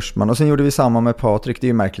törs man. Och sen gjorde vi samma med Patrik. Det är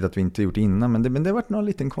ju märkligt att vi inte gjort innan, men det har varit någon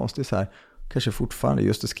liten konstig så här, kanske fortfarande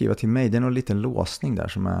just att skriva till mig. Det är någon liten låsning där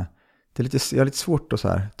som är jag har lite svårt att så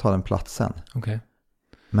här ta den platsen. Okay.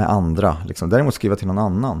 Med andra liksom. Däremot skriva till någon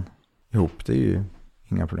annan ihop, det är ju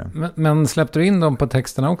inga problem. Men släppte du in dem på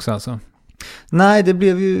texterna också alltså? Nej, det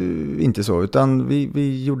blev ju inte så, utan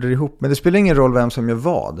vi gjorde det ihop. Men det spelar ingen roll vem som gör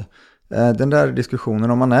vad. Den där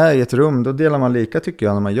diskussionen, om man är i ett rum, då delar man lika, tycker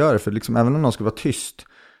jag, när man gör det. För liksom, även om någon ska vara tyst,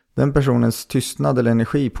 den personens tystnad eller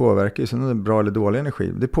energi påverkar ju. Sen är det bra eller dålig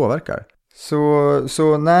energi, det påverkar.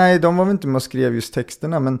 Så nej, de var väl inte med och skrev just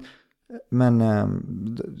texterna, men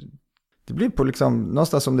det blir på liksom,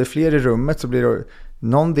 någonstans om det är fler i rummet så blir det,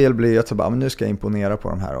 någon del blir att så bara, men nu ska jag imponera på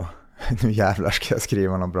de här och nu jävlar ska jag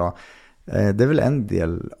skriva något bra. Det är väl en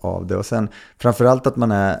del av det, och sen framförallt att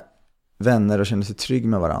man är vänner och känner sig trygg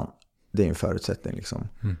med varandra. Det är en förutsättning liksom.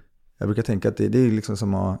 Jag brukar tänka att det är liksom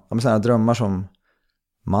som att, ja, men sådana drömmar som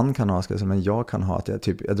man kan ha, ska jag säga, men jag kan ha, att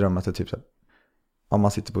jag drömmer att det typ så här, om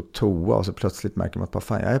man sitter på toa och så plötsligt märker man att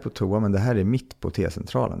fan, jag är på toa, men det här är mitt på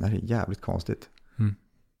T-centralen. Det här är jävligt konstigt.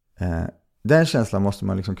 Den känslan måste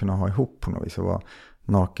man liksom kunna ha ihop på något vis, och vara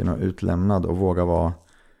naken och utlämnad och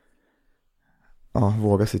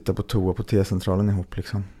våga sitta på toa på T-centralen ihop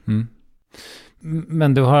liksom.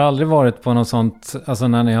 Men du har aldrig varit på något sånt, alltså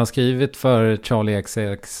när ni har skrivit för Charlie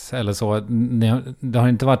XX eller så, det har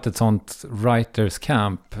inte varit ett sånt writers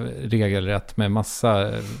camp regelrätt med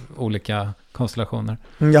massa olika konstellationer?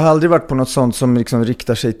 Jag har aldrig varit på något sånt som liksom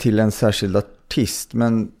riktar sig till en särskild artist,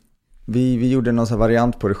 men vi gjorde någon sån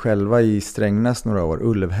variant på det själva i Strängnäs några år.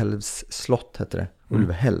 Ulvhälls slott hette det.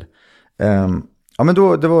 Ulvhäll. Ja, men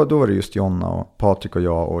då var det just Jonna och Patrik och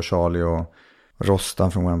jag och Charlie och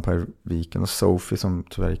Rostan från Vampire Weekend och Sophie som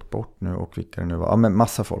tyvärr gick bort nu, och vilka det nu var. Ja, men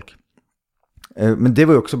massa folk. Men det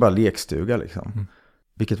var ju också bara lekstuga liksom.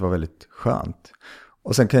 Vilket var väldigt skönt.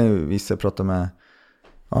 Och sen kan ju vissa prata med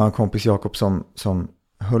en kompis Jakob som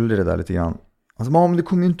höll i det där lite grann. Alltså, men det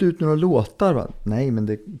kom ju inte ut några låtar, va? Nej, men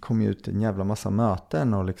det kom ju ut en jävla massa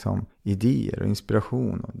möten och liksom idéer och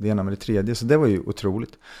inspiration och det ena med det tredje. Så det var ju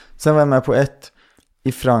otroligt. Sen var jag med på ett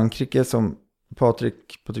i Frankrike som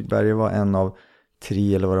Patrik Berger var en av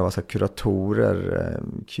 3 eller vad det var, så här, kuratorer,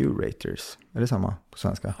 curators. Är det samma på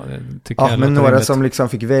svenska? Ja, det tycker jag men några rimligt. som liksom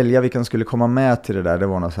fick välja vilka som skulle komma med till det där. Det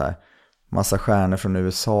var något så här, massa stjärnor från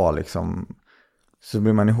USA liksom. Så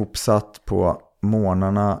blir man ihopsatt på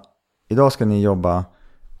morgnarna. Idag ska ni jobba,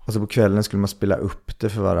 och så på kvällen skulle man spela upp det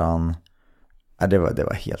för varann. Ja, det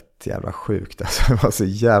var helt jävla sjukt. Alltså, det var så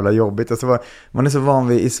jävla jobbigt. Alltså, man är så van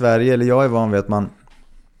vid i Sverige, eller jag är van vid att man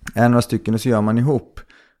är några stycken och så gör man ihop.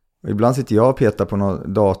 Och ibland sitter jag och petar på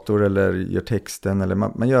någon dator eller gör texten, eller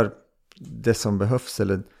man gör det som behövs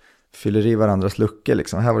eller fyller i varandras luckor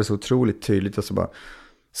liksom. Här var det så otroligt tydligt, och så bara,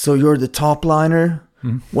 so you're the top liner?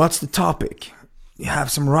 What's the topic? You have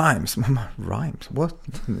some rhymes. Rhymes? What?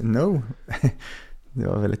 No. Det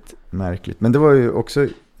var väldigt märkligt. Men det var ju också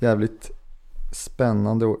jävligt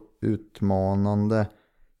spännande och utmanande.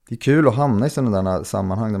 Det är kul att hamna i sådana där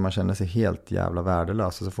sammanhang där man känner sig helt jävla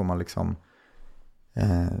värdelös. Och så får man liksom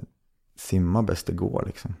simma bäst det går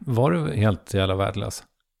liksom. Var du helt jävla värdelös?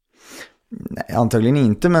 Nej, antagligen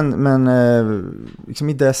inte. Men liksom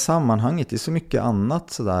i det sammanhanget, det är så mycket annat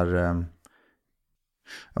sådär.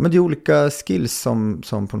 Ja, men det är olika skills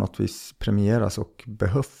som på något vis premieras och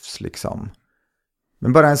behövs liksom.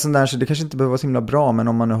 Men bara en sån där, så det kanske inte behöver vara så himla bra, men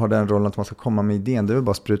om man nu har den rollen att man ska komma med idén, det är väl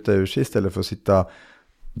bara spruta ur sig istället för att sitta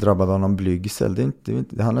drabbad av någon blygsel.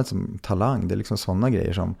 Det handlar inte om talang, det är liksom sådana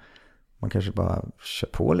grejer som man kanske bara kör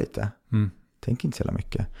på lite. Tänker inte så jävla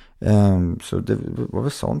mycket. Så det var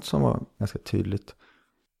väl sånt som var ganska tydligt.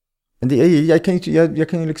 Men jag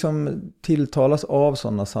kan ju liksom tilltalas av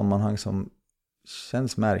sådana sammanhang som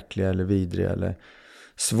känns märkliga eller vidriga eller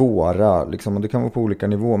svåra. Liksom, och det kan vara på olika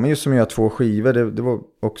nivåer. Men just som jag gör 2 skivor, det var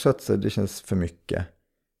också att det känns för mycket.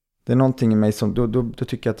 Det är någonting i mig som, då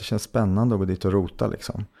tycker jag att det känns spännande att gå dit och rota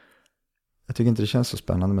liksom. Jag tycker inte det känns så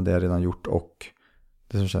spännande med det jag redan gjort och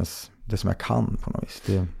det som jag kan på något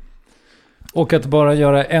vis. Och att bara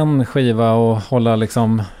göra en skiva och hålla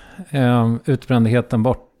liksom utbrändheten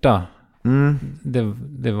borta,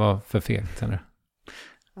 det var för fegt, eller?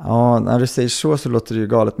 Ja, när du säger så låter det ju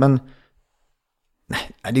galet, men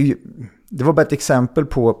det var bara ett exempel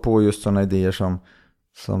på just sådana idéer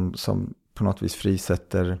som på något vis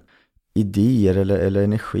frisätter idéer eller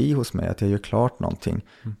energi hos mig, att jag gör klart någonting.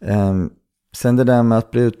 Sen det där med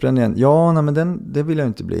att bli utbränd igen, men det vill jag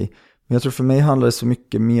inte bli. Men jag tror för mig handlar det så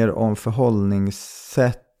mycket mer om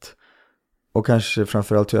förhållningssätt och kanske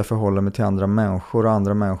framförallt hur jag förhåller mig till andra människor och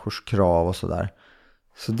andra människors krav och sådär.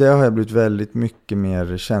 Så det har jag blivit väldigt mycket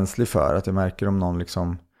mer känslig för, att jag märker om någon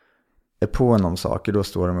liksom är på någon saker, då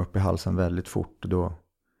står de upp i halsen väldigt fort och då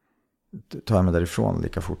tar jag mig därifrån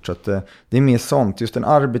lika fort. Så att det är mer sånt, just en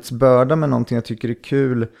arbetsbörda med någonting jag tycker är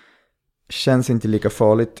kul känns inte lika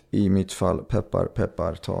farligt i mitt fall. Peppar,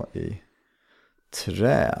 peppar, ta i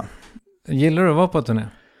trä. Gillar du att vara på turné?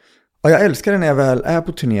 Ja, jag älskar det när jag väl är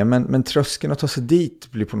på turné, men tröskeln att ta sig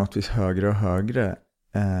dit blir på något vis högre och högre.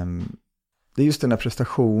 Det är just den här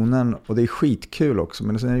prestationen, och det är skitkul också,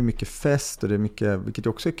 men sen är det mycket fest och det är mycket, vilket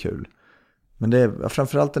också är kul. Men det är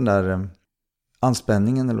framförallt den där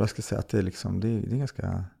anspänningen, eller vad jag ska säga, att det är liksom, det är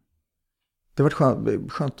ganska, det har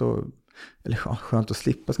varit skönt att, eller skönt att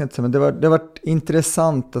slippa, ska jag inte säga, men det har varit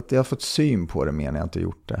intressant att jag har fått syn på det mer när jag inte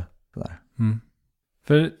gjort det. Sådär.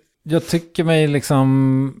 För jag tycker mig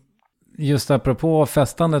liksom, just apropå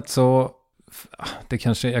festandet, så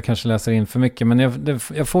jag kanske läser in för mycket, men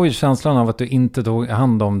jag får ju känslan av att du inte tog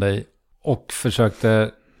hand om dig och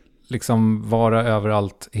försökte liksom vara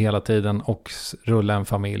överallt hela tiden och rulla en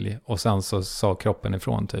familj, och sen så sa kroppen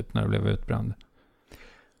ifrån typ när du blev utbränd.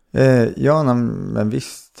 Men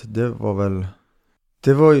visst, det var väl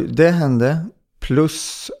det hände,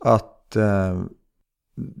 plus att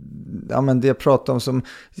men det jag pratade om som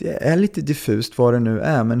är lite diffust vad det nu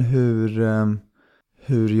är, men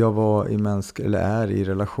hur jag var är i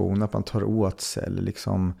relation, att man tar åt sig, eller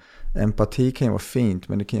liksom empati kan ju vara fint,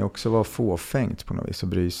 men det kan ju också vara fåfängt på något vis, och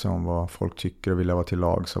bry sig om vad folk tycker och vilja vara till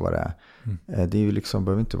lag, så vad det är. Det är ju liksom,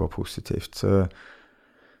 behöver inte vara positivt. Så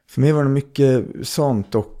för mig var det mycket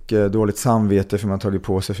sånt, och dåligt samvete för man tagit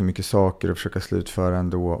på sig för mycket saker och försöka slutföra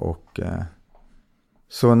ändå, och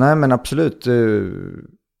så nej, men absolut,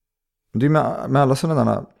 det är med alla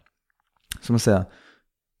sådana, som man säger,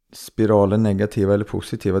 spiraler, negativa eller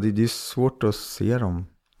positiva, det är svårt att se dem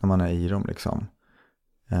när man är i dem liksom.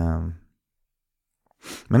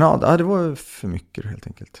 Men ja, det var för mycket helt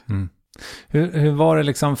enkelt. Hur var det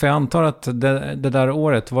liksom, för jag antar att det där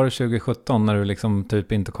året, var det 2017 när du liksom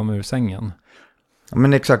typ inte kom ur sängen? Ja,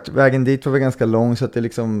 men exakt, vägen dit var väl ganska lång, så att det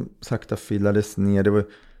liksom sakta filades ner. Det var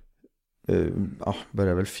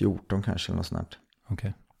började väl 14 kanske, eller något sånt.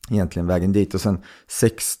 Okej. Egentligen vägen dit, och sen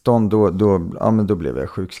 16 då blev jag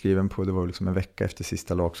sjukskriven på, det var liksom en vecka efter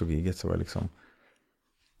sista Laxå-giget, så var det liksom,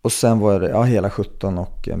 och sen var det hela 17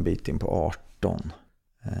 och en bit in på 18,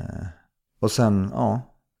 och sen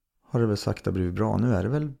har det väl sakta blivit bra. Nu är det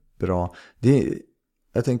väl bra.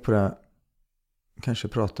 Jag tänkte på det, kanske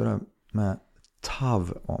pratade med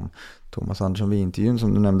Tav om Thomas Andersson vid intervjun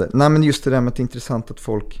som du nämnde. Nej, men just det där med att det är intressant att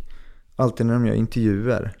folk alltid när de gör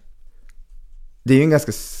intervjuer, det är ju en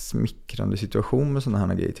ganska smickrande situation med sådana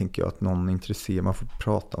här grejer, tänker jag, att någon är intresserad, man får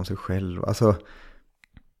prata om sig själv, alltså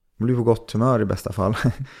man blir på gott humör i bästa fall.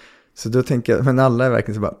 Så då tänker jag, men alla är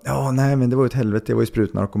verkligen så bara, nej men det var ju ett helvete, jag var ju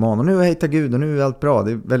sprutnarkoman och nu är jag Gud och nu är allt bra.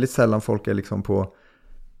 Det är väldigt sällan folk är liksom på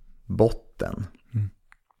botten.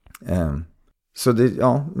 Så det,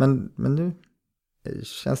 men nu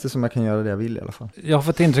känns det som jag kan göra det jag vill i alla fall. Jag har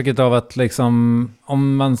fått intrycket av att liksom,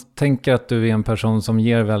 om man tänker att du är en person som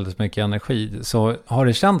ger väldigt mycket energi, så har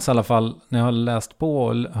det känts i alla fall när jag har läst på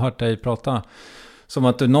och hört dig prata, som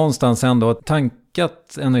att du någonstans ändå har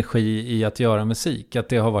tankat energi i att göra musik. Att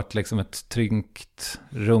det har varit liksom ett tryggt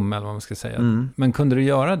rum, eller vad man ska säga. Men kunde du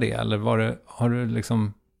göra det? Eller har du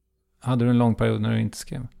liksom hade du en lång period när du inte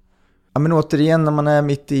skrev? Ja, men återigen, när man är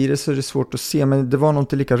mitt i det så är det svårt att se. Men det var nog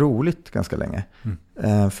inte lika roligt ganska länge.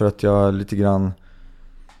 För att jag lite grann...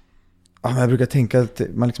 Ja, jag brukar tänka att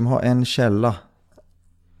man liksom har en källa.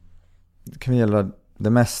 Det kan gälla det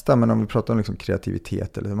mesta, men om vi pratar om liksom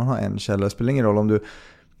kreativitet. Eller man har en källa. Det spelar ingen roll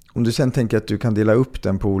om du sen tänker att du kan dela upp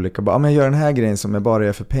den på olika... men jag gör den här grejen som jag bara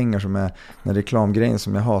är för pengar, som är den reklamgrejen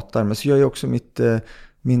som jag hatar. Men så gör jag också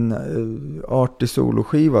min artig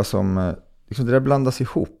soloskiva som... Liksom det där blandas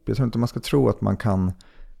ihop. Jag tror inte man ska tro att man kan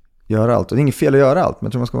göra allt. Och det är inget fel att göra allt, men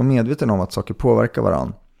jag tror man ska vara medveten om att saker påverkar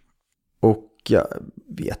varandra. Och jag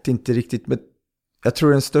vet inte riktigt, men jag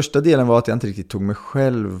tror den största delen var att jag inte riktigt tog mig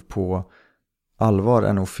själv på allvar,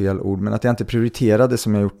 är nog fel ord, men att jag inte prioriterade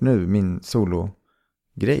som jag gjort nu, min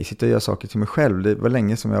solo-grej. Sitta och göra saker till mig själv. Det var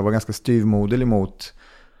länge som jag var ganska styvmodig emot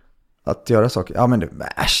att göra saker. Ja, men det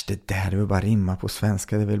där, det vill bara rimma på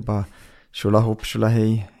svenska. Det vill bara tjola hopp, tjola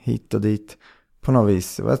hej, hit och dit. På något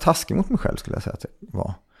vis. Det var taskig mot mig själv, skulle jag säga att jag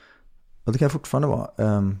var. Och det kan jag fortfarande vara.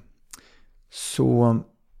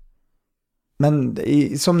 Men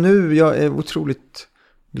som nu, jag är otroligt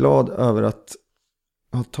glad över att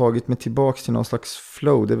ha tagit mig tillbaka till någon slags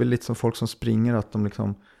flow. Det är väl lite som folk som springer, att de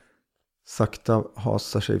liksom sakta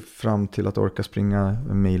hasar sig fram till att orka springa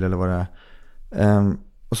en mil eller vad det är.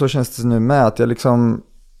 Och så känns det nu med att jag liksom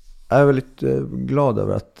är väldigt glad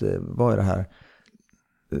över att vara i det här.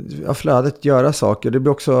 Av flödet, göra saker. Det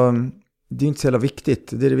blir också, det är inte så jävla viktigt.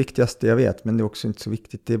 Det är det viktigaste jag vet, men det är också inte så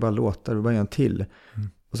viktigt. Det är bara låtar, det bara gör en till.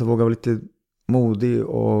 Och så våga vara lite modig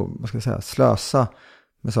och slösa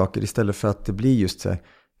med saker istället för att det blir just så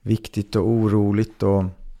viktigt och oroligt och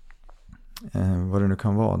vad det nu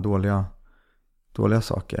kan vara, dåliga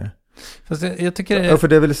saker. Fast jag tycker för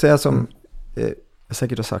det vill säga som jag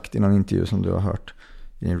säkert har sagt i någon intervju som du har hört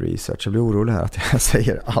i din research. Jag blir orolig här att jag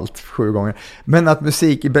säger allt 7 gånger. Men att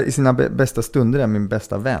musik i sina bästa stunder är min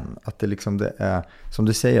bästa vän. Att det liksom det är, som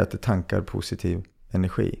du säger, att det tankar positiv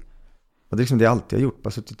energi. Och det är liksom det jag alltid har gjort.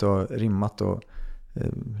 Bara suttit och rimmat och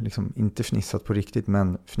liksom inte fnissat på riktigt,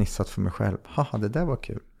 men fnissat för mig själv. Haha, det där var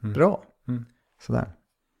kul. Bra. Sådär.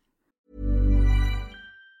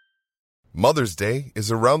 Mother's Day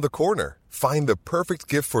is around the corner. Find the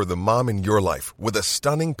perfect gift for the mom in your life with a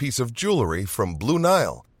stunning piece of jewelry from Blue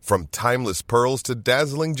Nile. From timeless pearls to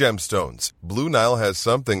dazzling gemstones, Blue Nile has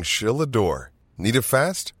something she'll adore. Need it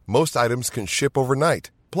fast? Most items can ship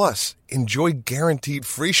overnight. Plus, enjoy guaranteed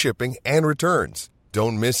free shipping and returns.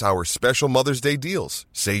 Don't miss our special Mother's Day deals.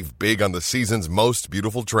 Save big on the season's most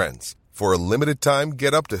beautiful trends. For a limited time,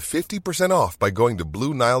 get up to 50% off by going to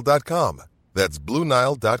BlueNile.com. That's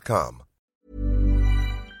BlueNile.com.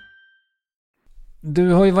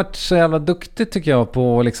 Du har ju varit så jävla duktig, tycker jag,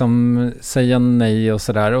 på att liksom säga nej och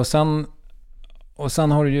sådär. Och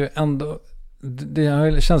sen har du ju ändå...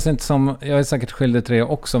 Det känns inte som... Jag är säkert skyldig till det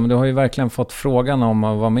också, men du har ju verkligen fått frågan om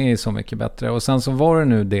att vara med i Så mycket bättre. Och sen så var det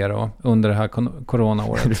nu det då, under det här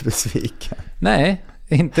coronaåret. Är du besviken? Nej,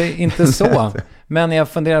 inte så. Men jag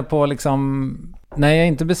funderar på liksom... Nej, jag är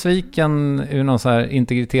inte besviken ur någon så här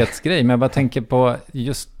integritetsgrej. Men jag bara tänker på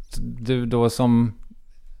just du då som...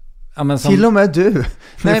 Ja, men som... Till och med du.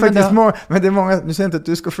 Nej, men det är många, nu säger jag inte att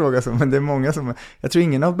du ska fråga så, men det är många som, jag tror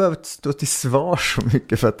ingen har behövt stå till svar så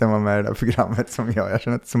mycket för att den var med i det där programmet som jag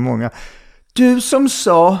känner inte så många. Du som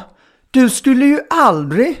sa, du skulle ju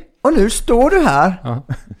aldrig, och nu står du här. Ja.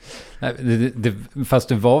 Fast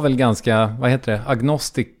du var väl ganska, vad heter det,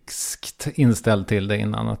 agnostiskt inställd till det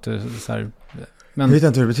innan att du så här... Men, jag vet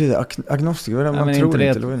inte vad det betyder. Agnostik, vad är det man tror det,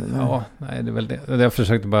 inte? Ja, nej, det är väl det. Jag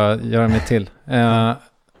försökte bara göra mig till.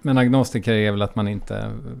 Men agnostiker är väl att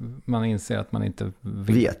man inser att man inte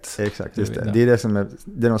vet. Exakt, just det. Det är det som är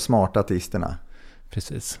de smarta ateisterna.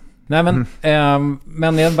 Precis. Nej, men,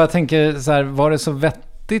 men jag bara tänker så här, var det så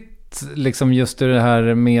vettigt liksom just det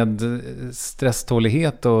här med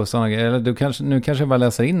stresstålighet och sådana grejer? Eller nu kanske bara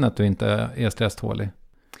läser in att du inte är stresstålig.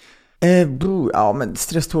 Ja, men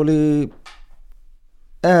stresstålig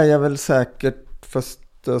är jag väl säkert,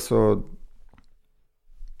 fast alltså...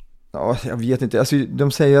 Ja, jag vet inte. Alltså,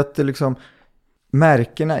 de säger att det liksom,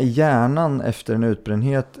 märkena i hjärnan efter en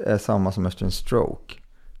utbrändhet är samma som efter en stroke.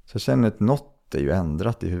 Så jag känner att något är ju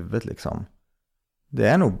ändrat i huvudet liksom. Det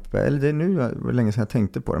är nog, eller det är nu var länge sedan jag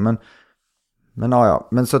tänkte på det. Men ja.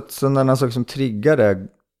 Men så när en sak som triggar det,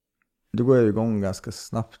 då går jag igång ganska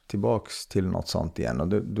snabbt tillbaks till något sånt igen. Och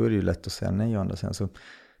då är det ju lätt att säga nej å andra sidan. Så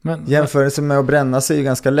jämförelsen med att bränna sig är ju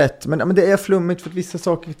ganska lätt. Men det är flummigt för att vissa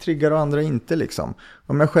saker triggar och andra inte liksom.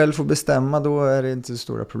 Om jag själv får bestämma, då är det inte så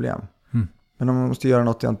stora problem. Men om man måste göra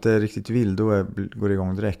något jag inte riktigt vill, då går det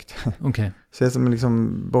igång direkt. Okay. Så jag är som en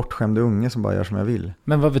liksom bortskämd unge som bara gör som jag vill.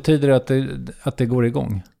 Men vad betyder det att det går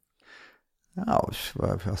igång? Ja,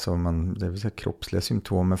 alltså det är väl så kroppsliga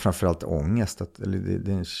symptom, men framförallt ångest. Eller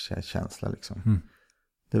det är en känsla liksom. Mm.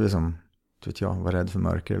 Det är väl som, vet jag, var rädd för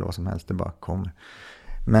mörker eller vad som helst, det bara kommer.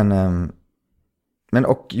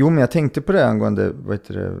 Men jag tänkte på det angående,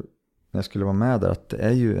 när jag skulle vara med där, att det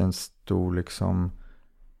är ju en stor liksom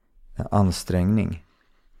ansträngning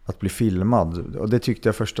att bli filmad. Och det tyckte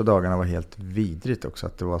jag första dagarna var helt vidrigt också,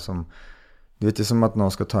 att det var som, du vet, det är som att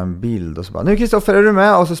någon ska ta en bild och så bara, nu Kristoffer, är du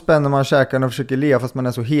med? Och så spänner man käkarna och försöker le, fast man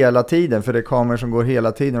är så hela tiden, för det är kameror som går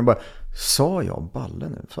hela tiden. Och bara, sa jag balle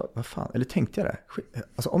nu? Vad fan? Eller tänkte jag det?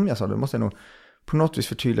 Alltså om jag sa det, måste jag nog på något vis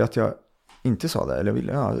förtydliga att jag inte sa det. Eller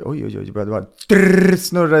oj, det var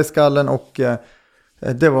snurra i skallen och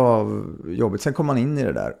det var jobbigt. Sen kom man in i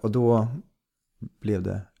det där och då blev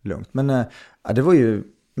det lugnt. Men det var ju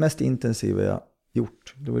mest intensiva jag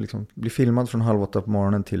gjort. Det var liksom bli filmad från 7:30 på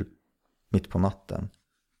morgonen till mitt på natten.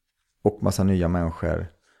 Och massa nya människor.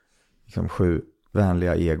 Liksom 7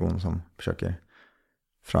 vänliga egon som försöker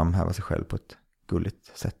framhäva sig själv på ett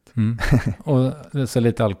gulligt sätt. Mm. Och det är så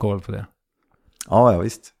lite alkohol på det. Ja,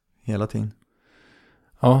 visst. Hela tiden.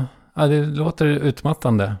 Ja, det låter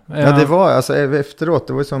utmattande. Ja, det var, alltså efteråt,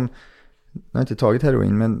 det var som, jag har inte tagit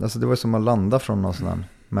heroin, men alltså, det var som att landa från någon sån här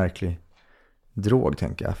märklig drog,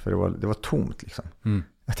 tänker jag. För det var tomt liksom. Mm.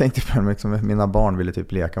 Jag tänkte på det, liksom, mina barn ville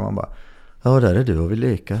typ leka, man bara, ja, där är du och vill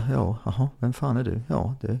leka. Ja, aha, vem fan är du?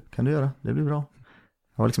 Ja, det kan du göra, det blir bra.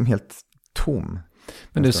 Jag var liksom helt tom.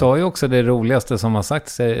 Men du sa ju också det roligaste som har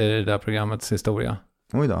sagts i det där programmets historia.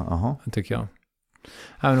 Oj då, aha. Tycker jag.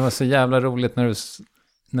 Ja, men det var så jävla roligt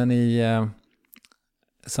när ni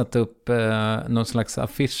satte upp någon slags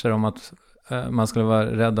affischer om att man skulle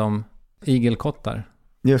vara rädd om igelkottar.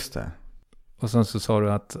 Just det. Och sen så sa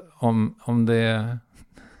du att om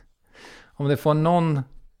det får någon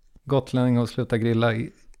gotlänning att sluta grilla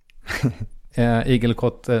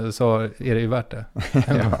igelkott, så är det ju värt det.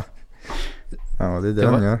 Ja, det är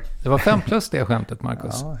det man gör. Det var 5+ det skämtet,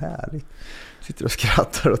 Marcus. Ja, härligt. Sitter och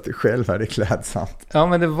skrattar åt dig själv här, det är klädsamt. Ja,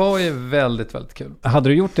 men det var ju väldigt, väldigt kul. Hade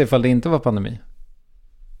du gjort det ifall det inte var pandemi?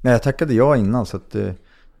 Nej, jag tackade ja innan, så att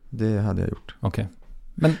det hade jag gjort. Okej.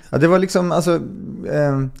 Men ja, det var liksom, alltså,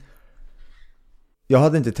 jag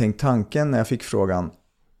hade inte tänkt tanken när jag fick frågan.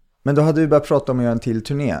 Men då hade vi börjat prata om att göra en till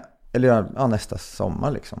turné. Eller nästa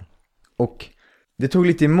sommar liksom. Och det tog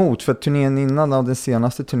lite emot, för att turnén innan av den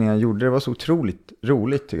senaste turnén jag gjorde, det var så otroligt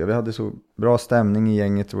roligt tycker jag. Vi hade så bra stämning i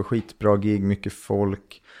gänget, det var skitbra gig, mycket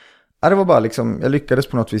folk. Ja, det var bara liksom, jag lyckades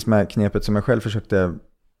på något vis med knepet som jag själv försökte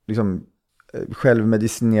liksom själv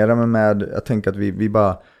medicinera mig med. Jag tänker att vi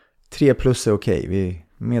bara 3+ är okej.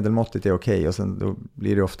 Medelmåttet är okej, och sen då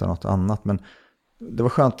blir det ofta något annat. Men det var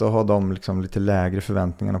skönt att ha de liksom lite lägre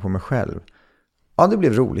förväntningarna på mig själv. Ja, det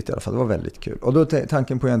blev roligt i alla fall. Det var väldigt kul. Och då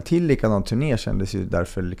tanken på en till likadan turné kändes ju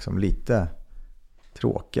därför liksom lite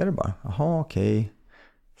tråkigare bara. Jaha, okej.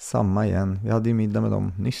 Samma igen. Vi hade ju middag med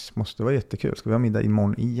dem nyss. Måste vara jättekul. Ska vi ha middag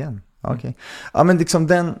imorgon igen? Ja, okej. Ja, men liksom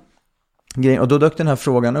den grejen. Och då dök den här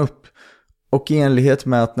frågan upp. Och i enlighet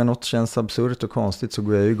med att när något känns absurt och konstigt så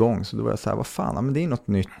går jag igång. Så då var jag så här, vad fan, ja, men det är något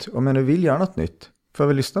nytt. Om jag nu vill göra något nytt, får jag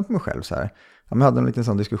väl lyssna på mig själv så här. Ja, men jag hade en liten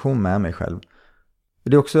sån diskussion med mig själv.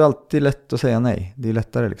 Det är också alltid lätt att säga nej. Det är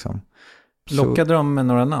lättare liksom. Lockade de med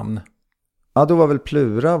några namn? Ja, då var väl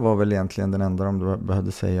Plura var väl egentligen den enda de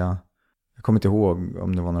behövde säga. Jag kommer inte ihåg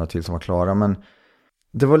om det var några till som var klara. Men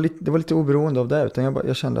det var lite oberoende av det. Utan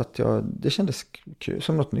jag kände att det kändes kul,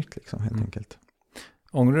 som något nytt liksom, helt enkelt.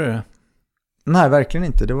 Ångrar du det? Nej, verkligen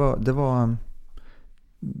inte. Det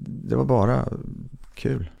var bara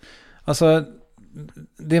kul. Alltså,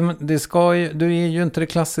 det ska ju, du är ju inte det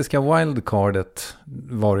klassiska wildcardet,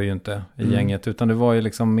 var du ju inte i gänget, utan du var ju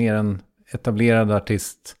liksom mer en etablerad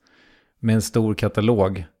artist med en stor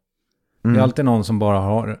katalog. Det är alltid någon som bara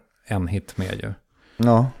har en hit med ju.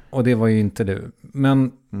 Ja. Och det var ju inte du.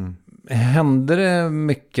 Men hände det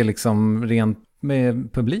mycket liksom rent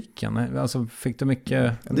med publiken? Alltså fick du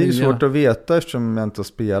mycket... Det är ju svårt att veta eftersom jag inte har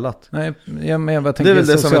spelat. Nej, men jag bara tänker, det är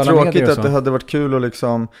väl det som är tråkigt, att det hade varit kul och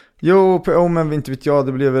liksom... men inte vet jag,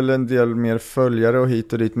 det blev väl en del mer följare och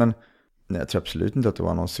hit och dit, men nej, jag tror absolut inte att det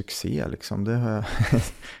var någon succé liksom. Det har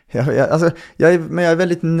jag är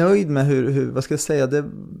väldigt nöjd med hur vad ska jag säga, det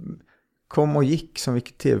kom och gick som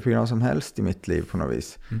vilket tv-program som helst i mitt liv på något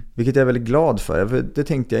vis. Vilket jag är väldigt glad för det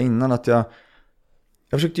tänkte jag innan, att jag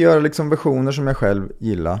försökte göra liksom versioner som jag själv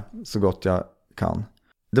gillar så gott jag kan.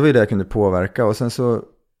 Det var ju det jag kunde påverka, och sen så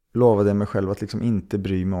lovade jag mig själv att liksom inte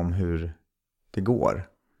bry mig om hur det går.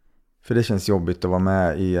 För det känns jobbigt att vara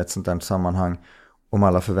med i ett sånt här sammanhang om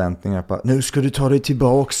alla förväntningar på nu ska du ta dig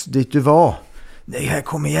tillbaks dit du var. Det här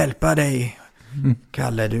kommer hjälpa dig.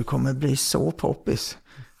 Kalle, du kommer bli så poppis.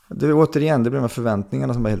 det återigen, det blir de här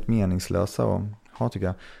förväntningarna som är helt meningslösa att ha, tycker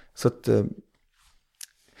jag. Så att,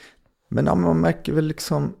 men ja, man märker väl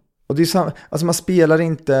liksom, och det är samma, alltså man spelar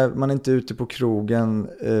inte, man är inte ute på krogen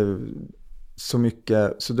så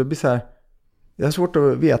mycket, så det blir så här, det är svårt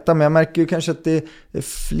att veta, men jag märker ju kanske att det är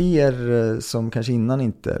fler som kanske innan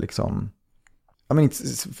inte liksom, ja, men inte,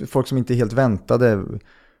 folk som inte helt väntade,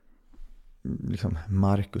 liksom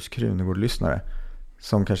Markus Krunegård-lyssnare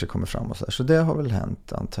som kanske kommer fram och så här. Så det har väl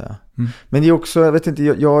hänt, antar jag. Men det är också, jag vet inte,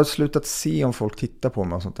 jag har slutat se om folk tittar på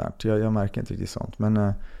mig och sånt där. Jag märker inte riktigt sånt.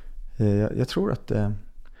 Men jag tror att ja,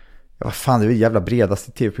 vad fan, det är det jävla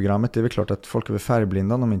bredaste tv-programmet. Det är väl klart att folk är väl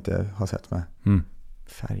färgblinda om de inte har sett mig.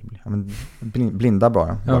 Färgblinda, ja, men blinda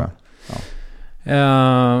bara. Ja.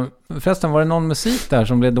 Förresten, var det någon musik där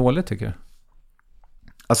som blev dålig, tycker du?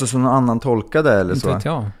 Alltså som någon annan tolkade eller så? Inte vet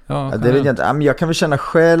jag. Ja, det vet jag inte. Jag kan väl känna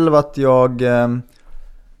själv att det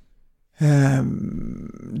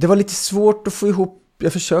var lite svårt att få ihop.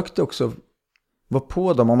 Jag försökte också vara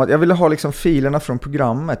på dem om att jag ville ha liksom filerna från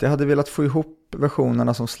programmet. Jag hade velat få ihop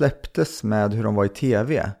versionerna som släpptes med hur de var i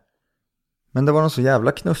tv. Men det var de så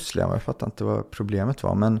jävla knussliga. Jag fattar inte vad problemet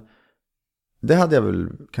var. Men det hade jag väl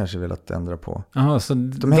kanske velat ändra på. Aha, så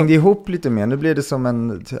de hängde ihop lite mer. Nu blev det som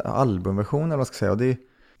en albumversion eller vad ska jag säga. Och det,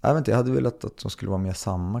 jag vet inte, jag hade velat att de skulle vara mer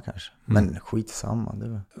samma kanske. Men skitsamma. Det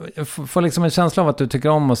var... Jag får liksom en känsla av att du tycker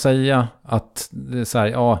om att säga att det är så här,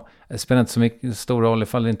 ja, det spelar inte så mycket stor roll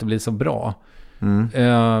ifall det inte blir så bra.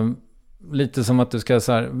 Lite som att du ska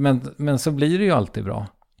så här, men så blir det ju alltid bra,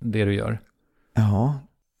 det du gör. Ja,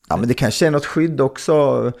 men det kanske är något skydd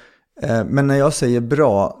också. Men när jag säger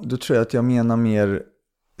bra, då tror jag att jag menar mer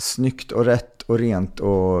snyggt och rätt och rent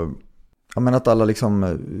och jag menar att alla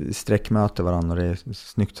liksom sträckmöter varandra och det är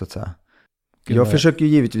snyggt så att säga. Jag försöker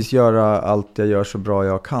ju givetvis göra allt jag gör så bra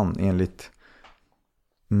jag kan enligt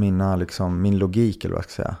min logik eller vad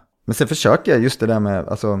jag ska säga. Men sen försöker jag just det där med,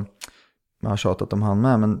 alltså jag har tjatat om han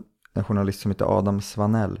med, men en journalist som heter Adam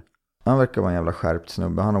Svanell, han verkar vara en jävla skärpt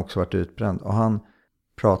snubbe, han har också varit utbränd och han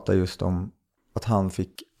pratar just om att han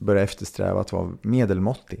fick börja eftersträva att vara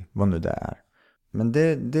medelmåttig, vad nu det är. Men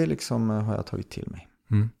det liksom har jag tagit till mig.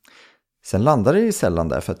 Sen landar det ju sällan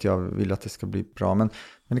där för att jag vill att det ska bli bra. Men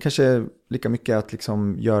det kanske är lika mycket att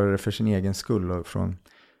liksom göra det för sin egen skull. Och jag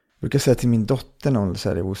brukar säga till min dotter när hon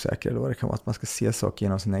är osäker eller vad det kan vara, att man ska se saker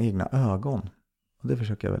genom sina egna ögon. Och det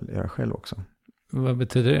försöker jag väl göra själv också. Vad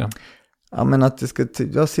betyder det? Ja, men att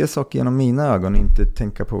jag ser saker genom mina ögon och inte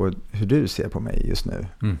tänka på hur du ser på mig just nu.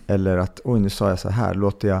 Eller att, nu sa jag så här,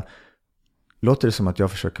 låter det som att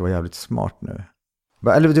jag försöker vara jävligt smart nu.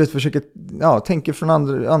 Eller du vet, försöker tänka från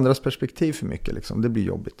andras perspektiv för mycket liksom. Det blir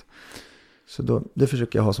jobbigt. Så det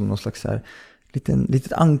försöker jag ha som någon slags här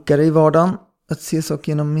litet ankare i vardagen. Att se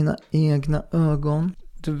saker genom mina egna ögon.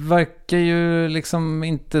 Du verkar ju liksom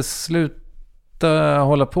inte sluta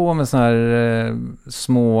hålla på med såna här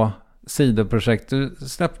små sidoprojekt. Du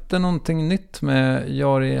släppte någonting nytt med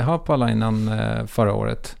Jari Haapalainen förra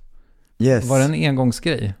året. Yes. Var det en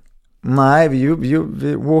engångsgrej? Nej, vi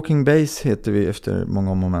Walking Base heter vi efter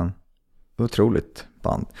många om och men. Otroligt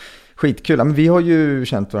band. Skitkul. Men vi har ju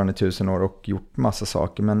känt varandra i 1000 år och gjort massa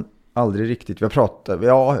saker, men aldrig riktigt.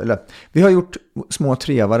 Vi har gjort små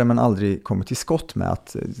trevare men aldrig kommit till skott med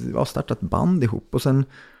att starta ett band ihop. Och sen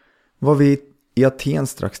var vi i Aten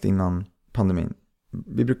strax innan pandemin.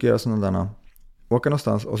 Vi brukar göra sådana där, åka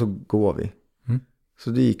någonstans och så går vi. Så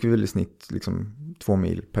det gick vi väl i snitt liksom 2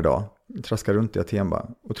 mil per dag. Traskar runt i Aten bara.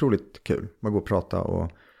 Otroligt kul. Man går och pratar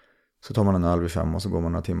och så tar man en öl vid 5 och så går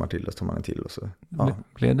man några timmar till och så tar man en till. Och så, ja.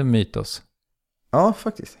 Blev det Mytos? Ja,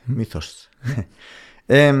 faktiskt. Mytos.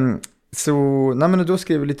 Men då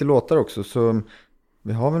skrev vi lite låtar också. Så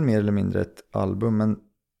vi har väl mer eller mindre ett album. Men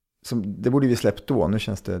det borde vi släppt då. Nu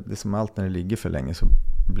känns det som allt när det ligger för länge så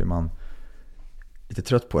blir man lite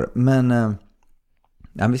trött på det. Men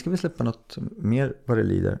vi ska väl släppa något mer vad det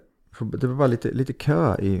lider. Det var bara lite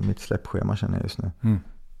kö i mitt släppschema känner jag just nu.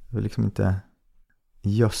 Jag vill liksom inte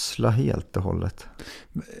gödsla helt och hållet.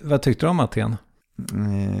 Vad tyckte du om Aten?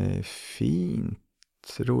 Fint.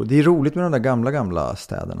 Det är roligt med de där gamla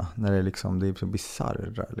städerna. När det är så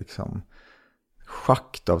bizarra liksom,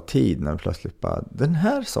 schakt av tid. När vi plötsligt bara, den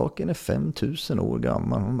här saken är 5000 år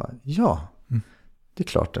gammal. Man bara, ja, det är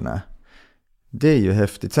klart den är. Det är ju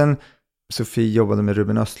häftigt. Sen Sofie jobbade med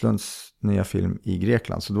Ruben Östlunds nya film i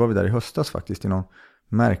Grekland. Så då var vi där i höstas faktiskt i någon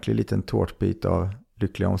märklig liten tårtbit av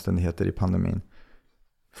lyckliga omständigheter i pandemin.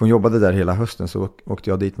 För hon jobbade där hela hösten så åkte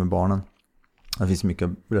jag dit med barnen. Det finns mycket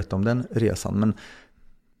att berätta om den resan. Men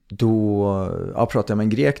då pratade jag med en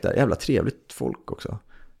grek där. Jävla trevligt folk också.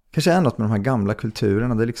 Kanske är något med de här gamla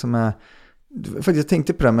kulturerna. Det liksom är Faktiskt jag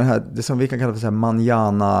tänkte på det med det som vi kan kalla för så här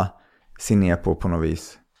manjana sinepo på något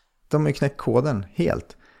vis. De har ju knäckt koden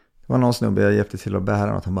helt. Det var någon snubbe jag hjälpte till att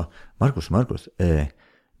bära och han bara, Marcus, han var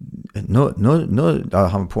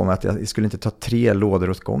på mig att jag skulle inte ta 3 lådor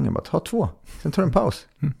åt gången, bara ta 2, sen tar du en paus.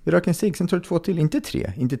 Vi röker en cigg, sen tar du 2 till, inte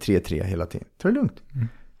 3 hela tiden. Ta det lugnt.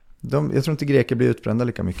 Jag tror inte greker blir utbrända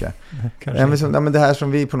lika mycket. Men det här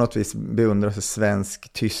som vi på något vis beundrar för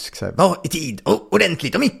svensk, tysk så här, var i tid,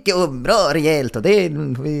 ordentligt och mycket och bra, rejält och det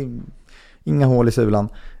är inga hål i sulan.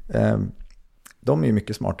 De är ju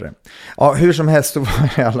mycket smartare. Ja, hur som helst så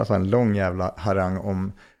var det i alla fall en lång jävla harang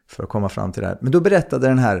om för att komma fram till det här. Men då berättade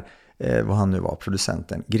den här, vad han nu var,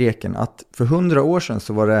 producenten, greken, att för 100 år sedan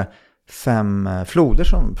så var det 5 floder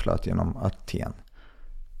som flöt genom Aten.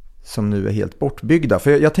 Som nu är helt bortbyggda.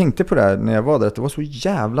 För jag tänkte på det här när jag var där, att det var så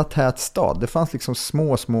jävla tät stad. Det fanns liksom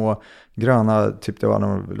små gröna, typ det var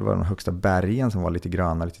de högsta bergen som var lite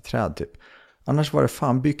gröna, lite träd typ. Annars var det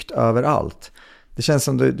fan byggt överallt. Det känns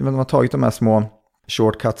som de har tagit de här små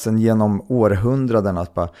shortcutsen genom århundraden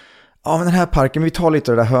att bara, ja men den här parken, vi tar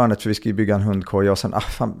lite av det där hörnet för vi ska ju bygga en hundkoja och sen,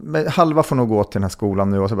 halva får nog gå till den här skolan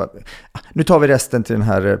nu och så bara, nu tar vi resten till den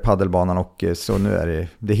här paddelbanan och så nu är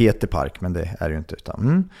det heter park men det är det ju inte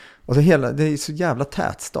utan. Och så det är så jävla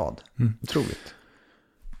tät stad. Otroligt.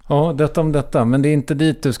 Ja, detta om detta, men det är inte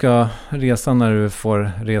dit du ska resa när du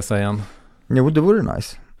får resa igen. Jo, det vore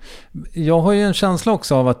nice. Jag har ju en känsla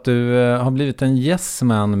också av att du har blivit en yes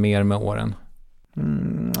man mer med åren.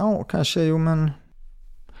 Ja, kanske, jo men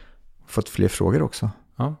fått fler frågor också.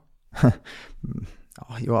 Ja.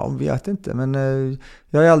 Jag vet inte, men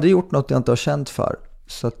jag har aldrig gjort något jag inte har känt för.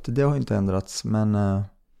 Så att det har inte ändrats. Men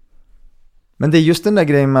det är just den där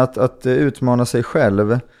grejen med att utmana sig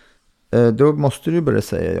själv. Då måste du börja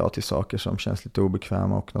säga ja till saker som känns lite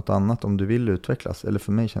obekväma och något annat om du vill utvecklas. Eller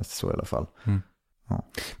för mig känns det så i alla fall. Ja.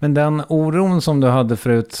 Men den oron som du hade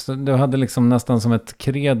förut, du hade liksom nästan som ett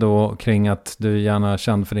credo kring att du gärna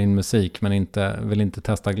kände för din musik men vill inte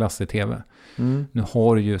testa glass i tv. Nu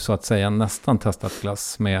har du ju så att säga nästan testat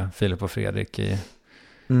glass med Filip och Fredrik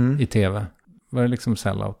i tv. Var det liksom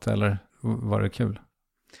sellout eller var det kul?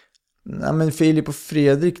 Nej, men Filip och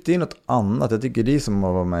Fredrik, det är något annat. Jag tycker det är som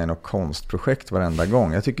att vara med i något konstprojekt varenda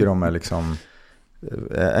gång. Jag tycker de är liksom,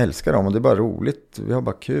 jag älskar dem och det är bara roligt. Vi har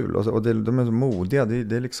bara kul och de är så modiga.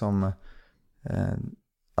 Det är liksom,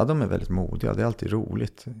 ja de är väldigt modiga. Det är alltid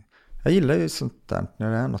roligt. Jag gillar ju sånt där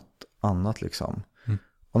när det är något annat liksom.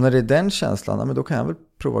 Och när det är den känslan, ja, men då kan jag väl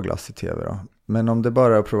prova glass i tv då. Men om det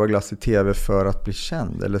bara är att prova glass i tv för att bli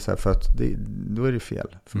känd eller så här, för att då är det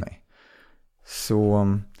fel för mig. Så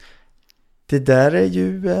det där är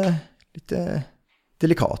ju lite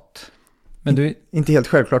delikat. Men du... Inte helt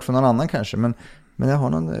självklart för någon annan kanske, men jag har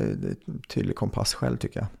någon tydlig kompass själv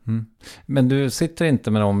tycker jag. Men du sitter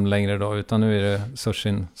inte med dem längre då, utan nu är det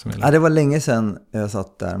Sushin som är... Ja, det var länge sedan jag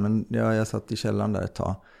satt där, men jag satt i källaren där ett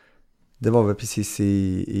tag. Det var väl precis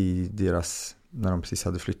i deras, när de precis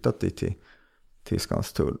hade flyttat dit till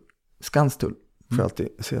Skanstull. Skanstull, för jag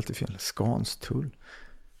ser alltid fel. Skanstull.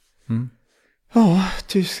 Ja,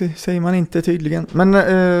 tysk säger man inte tydligen. Men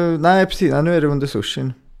nej, precis. Nu är det under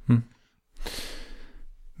Sushin.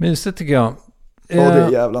 Mysigt tycker jag. Ja, det är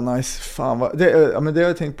jävla nice. Fan vad, det har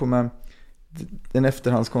jag tänkt på med en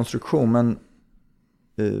efterhandskonstruktion, men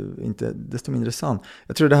inte desto mindre sann.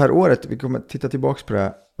 Jag tror det här året, vi kommer titta tillbaka på det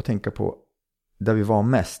här och tänka på där vi var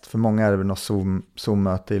mest. För många är det väl något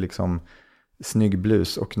Zoom-möte i liksom snygg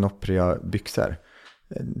blus och noppriga byxor.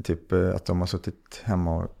 Typ att de har suttit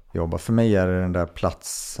hemma och jobbat. För mig är det den där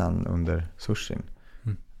platsen under Sushin.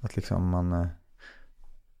 Att liksom man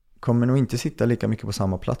kommer nog inte sitta lika mycket på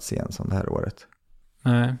samma plats igen som det här året.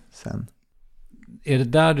 Nej. Sen. Är det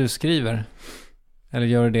där du skriver? Eller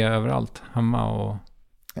gör du det överallt? Hemma och...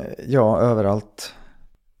 Ja, överallt.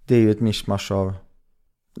 Det är ju ett mischmasch av...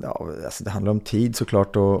 Ja, alltså det handlar om tid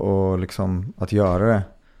såklart och liksom att göra det.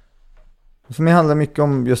 För mig handlar det mycket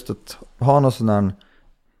om just att ha någon sån där...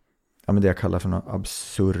 Ja, men det jag kallar för någon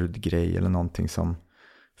absurd grej eller någonting som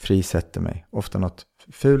frisätter mig. Ofta något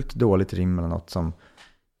fult, dåligt rim eller något som...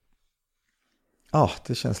 Ja,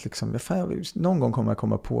 det känns liksom... Någon gång kommer jag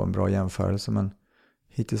komma på en bra jämförelse, men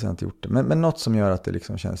hittills har jag inte gjort det. Men något som gör att det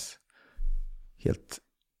liksom känns helt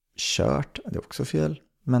kört. Det är också fel.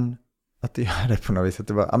 Men att det gör det på något vis. Att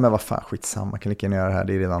det bara, ja men vad fan, skitsamma. Kan lika gärna göra det här.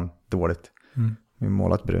 Det är redan dåligt. Vi har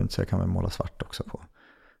målat brunt så jag kan väl måla svart också på.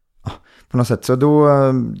 Ja, på något sätt. Så då,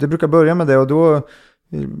 det brukar börja med det och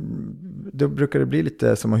då brukar det bli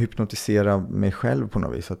lite som att hypnotisera mig själv på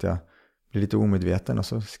något vis. Att jag blir lite omedveten och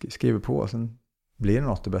så skriver på och sen blir det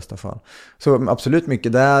något i bästa fall. Så absolut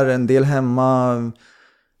mycket där, en del hemma.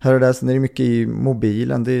 här och där. Sen är det mycket i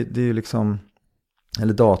mobilen. Det är ju liksom,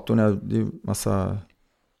 eller datorn, det är ju massa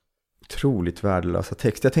otroligt värdelösa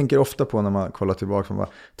text. Jag tänker ofta på när man kollar tillbaka,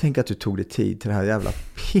 tänk att du tog dig tid till det här jävla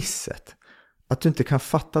pisset. Att du inte kan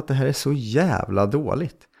fatta att det här är så jävla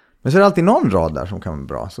dåligt. Men så är det alltid någon rad där som kan vara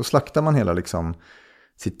bra. Så slaktar man hela liksom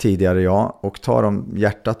sitt tidigare jag och tar om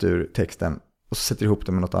hjärtat ur texten och så sätter ihop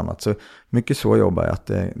det med något annat. Så mycket så jobbar jag, att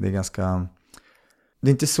det är ganska... Det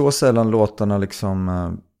är inte så sällan låtarna liksom...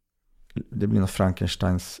 Det blir något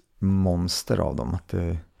Frankensteins monster av dem. Att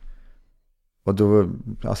det, och då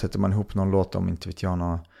sätter man ihop någon låt om, inte vet jag,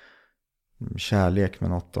 någon kärlek med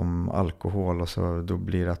något om alkohol. Och så då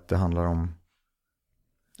blir det att det handlar om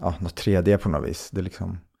något 3D på något vis. Det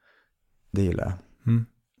liksom... Det gillar jag. Mm.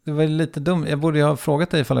 Det var lite dumt. Jag borde ju ha frågat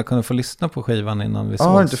dig ifall jag kunde få lyssna på skivan innan vi sågs.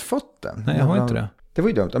 Har du inte fått den? Nej, jag har inte det. Det var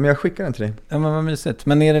ju dumt. Men jag skickar den till dig. Ja, men vad mysigt.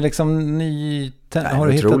 Men är det liksom ny... har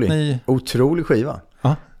du otrolig. hittat ny... Otrolig skiva.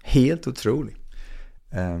 Ja. Helt otrolig.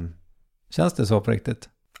 Känns det så på riktigt?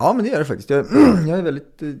 Ja, men det gör det faktiskt. Jag är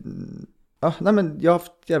väldigt... men jag har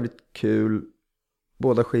haft jävligt kul.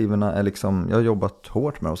 Båda skivorna är liksom... Jag har jobbat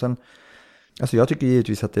hårt med dem. Sen, alltså jag tycker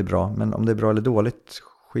givetvis att det är bra. Men om det är bra eller dåligt...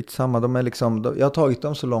 Skitsamma, de är liksom, jag har tagit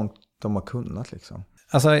dem så långt de har kunnat liksom.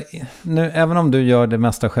 Alltså, nu, även om du gör det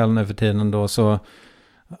mesta själv nu för tiden då, så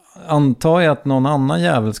antar jag att någon annan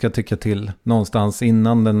jävel ska tycka till någonstans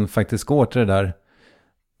innan den faktiskt går till det där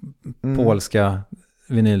polska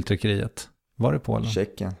vinyltryckeriet. Var det Polen?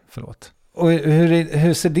 Tjeckien. Förlåt. Och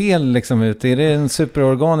hur ser det liksom ut? Är det en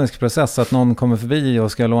superorganisk process att någon kommer förbi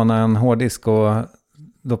och ska låna en hårddisk och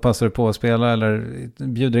då passar du på att spela, eller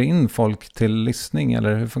bjuder in folk till lyssning,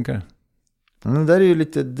 eller hur funkar det? Men det är ju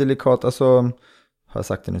lite delikat, alltså har jag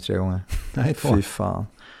sagt det nu 3 gånger? Nej, 2. Fy fan.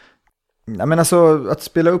 Ja, men alltså att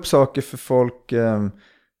spela upp saker för folk,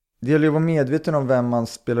 det gäller ju att vara medveten om vem man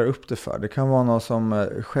spelar upp det för. Det kan vara någon som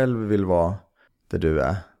själv vill vara där du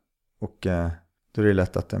är, och då är det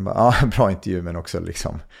lätt att den bara, bra intervju, men också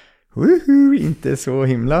liksom inte så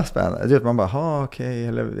himla spännande. Du vet, man bara, okej.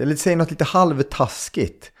 Eller säger något lite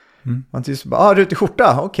halvtaskigt. Man tycker bara, du är ute i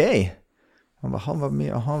skjorta, okej. Man bara, vad med?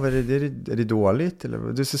 Är det dåligt? Eller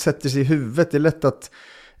du så sätter sig i huvudet. Det är lätt att,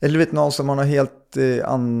 eller vet, någon som har en helt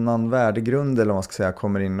annan värdegrund, eller vad man ska säga,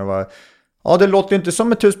 kommer in och bara, det låter ju inte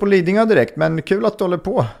som ett hus på Lidingö direkt, men kul att du håller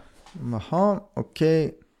på.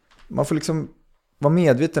 Okej. Man får liksom vara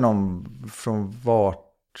medveten om från vart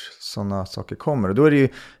sådana saker kommer. Och då är det ju,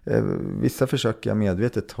 vissa försöker jag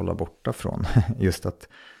medvetet hålla borta från. Just att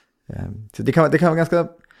det kan vara ganska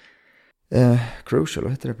crucial,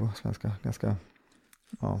 vad heter det på svenska? Ganska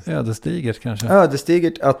ödesdigert kanske.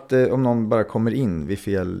 Ödesdigert att om någon bara kommer in vid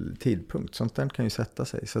fel tidpunkt. Sånt där kan ju sätta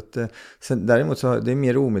sig. Så att, sen, däremot så det är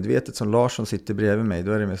mer omedvetet, som Larsson sitter bredvid mig.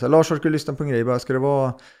 Då är det mer så här, Larsson skulle lyssna på en grej, bara ska det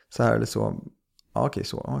vara så här eller så?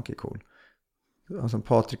 Okej, cool. Alltså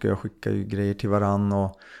Patrik och jag skickar ju grejer till varann,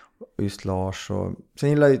 och just Lars. Och sen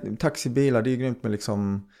gillar jag taxibilar, det är ju grymt med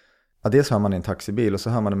liksom, dels hör man i en taxibil och så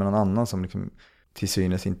hör man det med någon annan som liksom till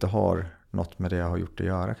synes inte har något med det jag har gjort att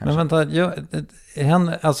göra kanske. Men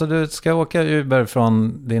vänta, alltså du ska åka Uber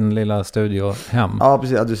från din lilla studio hem? Ja,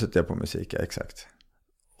 precis. Ja, du sätter jag på musik, exakt.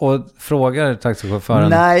 Och frågar taxichauffören?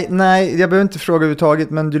 Nej, jag behöver inte fråga överhuvudtaget,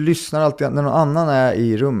 men du lyssnar alltid när någon annan är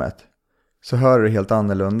i rummet. Så hör du helt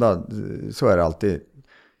annorlunda. Så är det alltid.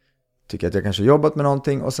 Tycker att jag kanske jobbat med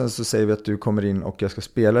någonting, och sen så säger vi att du kommer in och jag ska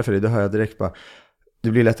spela för dig. Då hör jag direkt bara,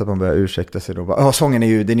 det blir lätt att man börjar ursäkta sig då. Bara, sången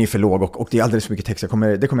den är för låg och det är alldeles för mycket text.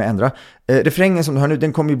 Det kommer jag ändra. Refrängen som du hör nu,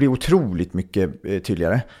 den kommer ju bli otroligt mycket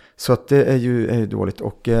tydligare. Så att det är ju dåligt.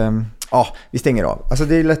 Och vi stänger av. Alltså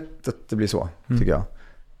det är lätt att det blir så, tycker jag.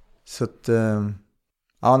 Så att,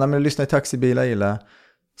 när man lyssnar i taxibilar gillar jag.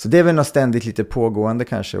 Så det är väl något ständigt lite pågående,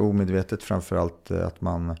 kanske omedvetet, framförallt att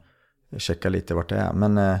man checkar lite vart det är.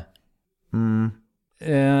 Men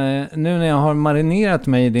nu när jag har marinerat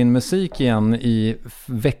mig i din musik igen i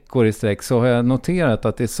veckor i sträck, så har jag noterat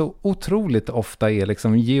att det så otroligt ofta är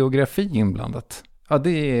liksom geografi inblandat. Ja,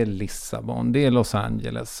 det är Lissabon, det är Los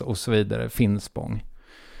Angeles och så vidare, Finspång.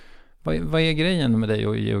 Vad är grejen med dig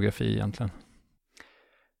och geografi egentligen?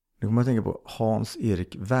 Nu kommer jag tänka på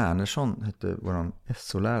Hans-Erik Wernersson, hette vår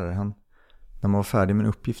SO-lärare. När man var färdig med en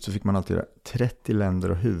uppgift så fick man alltid göra 30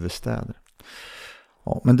 länder och huvudstäder.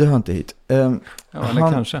 Ja, men det hör inte hit.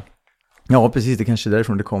 Eller kanske. Ja, precis, det kanske är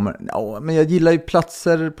därifrån det kommer. Ja, men jag gillar ju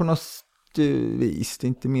platser på något vis. Det är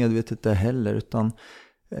inte medvetet det heller, utan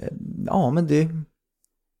men det...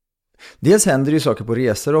 Dels händer det ju saker på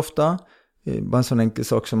resor ofta. Bara en sån enkel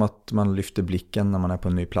sak som att man lyfter blicken när man är på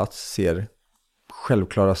en ny plats, ser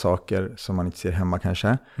självklara saker som man inte ser hemma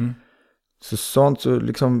kanske. Så sånt, så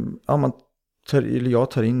liksom,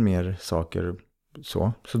 jag tar in mer saker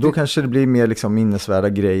Så då kanske det blir mer liksom minnesvärda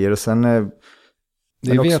grejer och sen...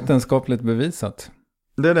 Det är också vetenskapligt bevisat.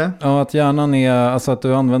 Det är det? Ja, att hjärnan är, alltså att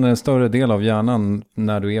du använder en större del av hjärnan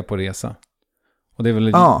när du är på resa. Och det är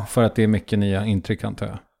väl för att det är mycket nya intryck, antar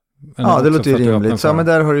jag. Men det låter ju rimligt. Så men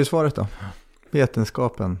där har du ju svaret då.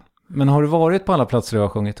 Vetenskapen. Men har du varit på alla platser du har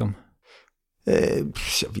sjungit om?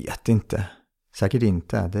 Jag vet inte. Säkert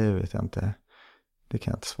inte, det vet jag inte. Det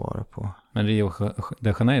kan jag inte svara på. Men Rio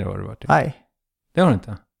de Janeiro har du varit i? Nej. Det har du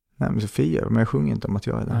inte? Nej, men Sofia, men jag sjunger inte om att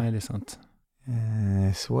jag är där. Nej, det är sant.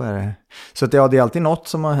 Så är det. Så att, det är alltid något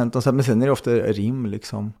som har hänt. Men sen är det ofta rim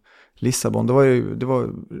liksom. Lissabon, det var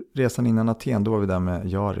resan innan Aten, då var vi där med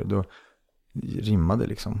Jari. Då rimmade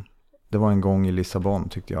liksom. Det var en gång i Lissabon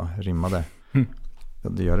tyckte jag, rimmade. Ja,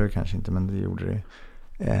 det gör det kanske inte, men det gjorde det.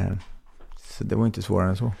 Så det var inte svårare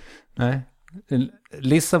än så. Nej.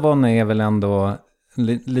 Lissabon är väl ändå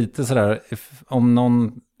lite sådär, om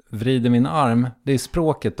någon vrider min arm, det är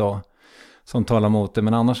språket då som talar mot det,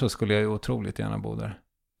 men annars så skulle jag ju otroligt gärna bo där.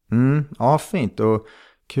 Ja, fint och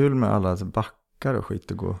kul med alla backar och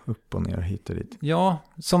skit och gå upp och ner hit och dit. Ja,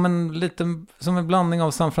 som en blandning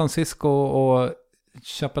av San Francisco och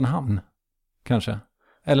Köpenhamn kanske.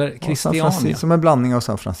 Eller Christiania. Som en blandning av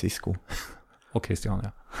San Francisco. Och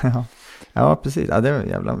Christiania. Ja, precis. Ja, det är en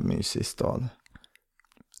jävla mysig stad.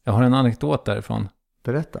 Jag har en anekdot därifrån.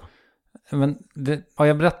 Berätta. Men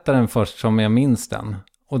jag berättar den först som jag minns den.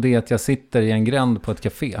 Och det är att jag sitter i en gränd på ett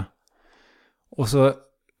café. Och så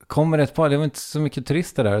kommer ett par, det var inte så mycket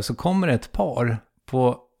turister där, så kommer ett par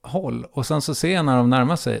på håll. Och sen så ser jag när de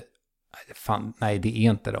närmar sig, nej det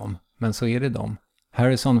är inte dem. Men så är det dem.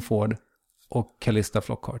 Harrison Ford och Calista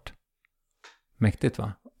Flockhart. Mäktigt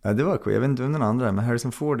va? Ja, det var cool. Jag vet inte vem den andra är, men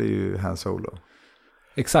Harrison Ford är ju Han Solo.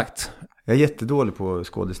 Exakt. Jag är jättedålig på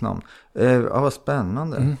skådisnamn. Vad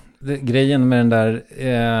spännande. Grejen med den där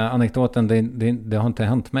anekdoten, det har inte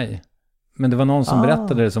hänt mig. Men det var någon som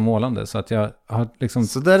berättade det så målande, så att jag har liksom...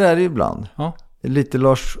 Så där är det ibland. Ja. Lite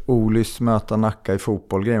Lars Ohlys möta Nacka i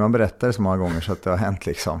fotbollgrej. Man berättar det så många gånger så att det har hänt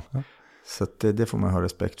liksom. Ja. Så att det får man ha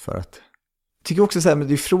respekt för. Att... Jag tycker också så här, med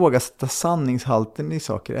det ifrågasätta sanningshalten i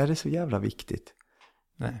saker, är det så jävla viktigt?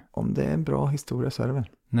 Nej. Om det är en bra historia så är det väl.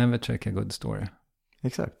 Never check a good story.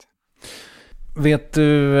 Exakt. Vet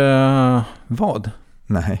du vad?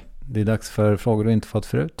 Nej. Det är dags för frågor du inte fått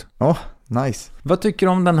förut. Nice. Vad tycker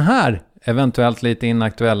du om den här eventuellt lite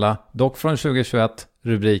inaktuella, dock från 2021,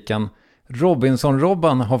 rubriken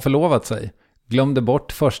Robinson-Robban har förlovat sig. Glömde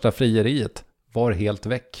bort första frieriet. Var helt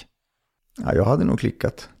väck. Ja, jag hade nog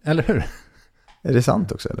klickat. Eller hur? Är det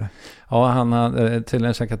sant också eller? Ja, han hade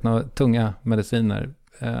tydligen käkat några tunga mediciner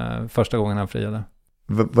första gången han friade.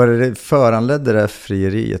 Var det föranledde det här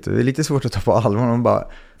frieriet? Det är lite svårt att ta på allvar. Man bara,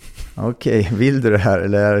 okej, vill du det här?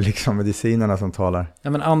 Eller är det liksom medicinerna som talar? Ja,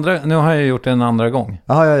 men nu har jag gjort det en andra gång.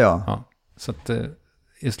 Ja. Så att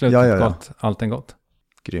i slutet gott, allt är gott.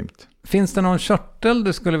 Grymt. Finns det någon körtel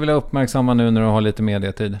du skulle vilja uppmärksamma nu när du har lite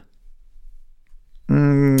mediatid?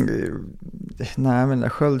 Nej, men den där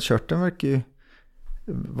sköldkörteln verkar ju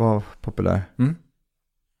vara populär.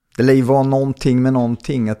 Det lär ju vara någonting med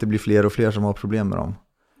någonting, att det blir fler och fler som har problem med dem.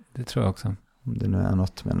 Det tror jag också. Om det nu är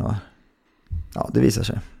något med något. Ja, det visar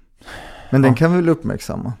sig. Men den kan vi väl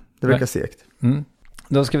uppmärksamma. Det verkar segt.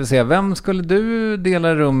 Då ska vi se. Vem skulle du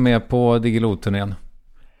dela rum med på Diggiloo-turnén?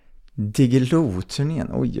 Diggiloo-turnén?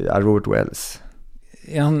 Oj, Robert Wells.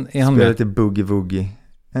 Är han spelar med? lite boogie-woogie.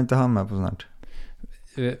 Är inte han med på sånt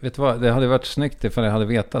här? Vet du vad? Det hade varit snyggt ifall jag hade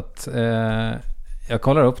vetat. Jag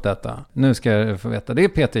kollar upp detta. Nu ska jag få veta. Det är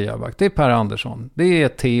Peter Jöback, det är Per Andersson, det är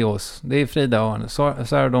Theos, det är Frida Arne,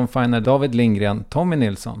 Sarah Dawn Finer, David Lindgren, Tommy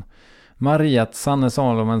Nilsson, Mariette, Sanne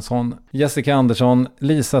Salomonsson, Jessica Andersson,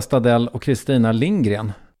 Lisa Stadell och Kristina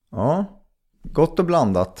Lindgren. Ja, gott och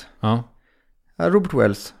blandat. Ja. Robert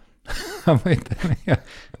Wells. Han var inte med.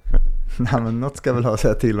 Nej, men något ska väl ha att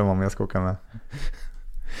säga till om jag ska åka med.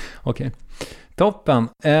 Okej. Toppen.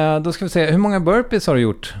 Då ska vi se, hur många burpees har du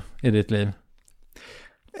gjort i ditt liv?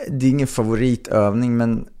 Det är ingen favoritövning,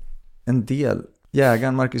 men en del.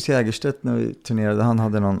 Jägaren Marcus Jägerstedt, när vi turnerade, han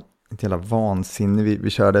hade ett jävla vansinne. Vi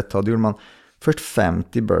körde ett tag. Då gjorde man först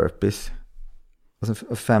 50 burpees. Och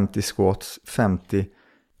sen 50 squats, 50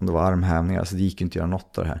 om det var armhävningar. Alltså det gick ju inte att göra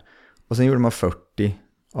något av det här. Och sen gjorde man 40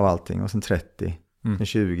 av allting. Och sen 30, sen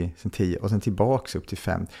 20, sen 10. Och sen tillbaks upp till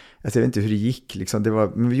 5. Alltså jag vet inte hur det gick.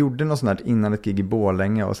 Liksom. Men vi gjorde något sånt här innan ett gig i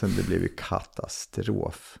Borlänge. Och sen det blev ju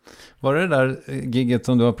katastrof. Var det där gigget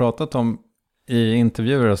som du har pratat om i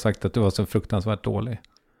intervjuer och sagt att du var så fruktansvärt dålig?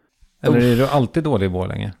 Eller är du alltid dålig i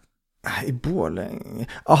Borlänge? I Borlänge.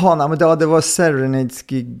 Jaha, nej, men det var Serenades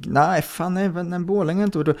gig. Nej, Borlänge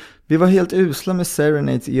inte. Vi var helt usla med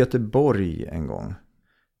Serenades i Göteborg en gång.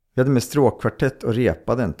 Vi hade med stråkkvartett och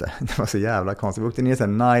repade inte. Det var så jävla konstigt. Vi åkte ner i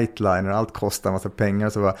en nightliner och allt kostade en massa pengar.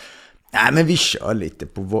 Så var nej, men vi kör lite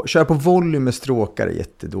kör på volley med stråkare,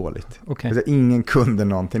 jättedåligt. Okay. Ingen kunde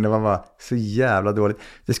någonting. Det var bara så jävla dåligt.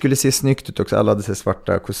 Det skulle se snyggt ut också. Alla hade så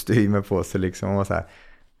svarta kostymer på sig liksom. Och var så här.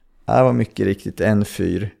 Det var mycket riktigt en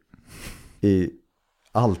fyr i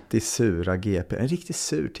alltid sura GP. En riktigt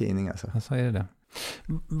sur tidning alltså. Jag säger det.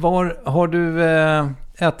 Var har du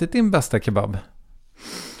ätit din bästa kebab?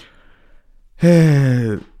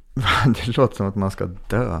 Det låter som att man ska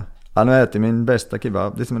dö. Ja, nu äter min bästa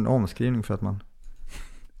kebab. Det är som en omskrivning för att man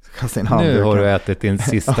kastar in handduken. Nu har du ätit din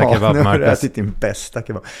sista kebab, Marcus. Nu har du ätit din bästa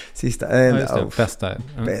kebab. Sista. Just det, bästa.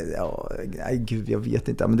 Nej, gud, jag vet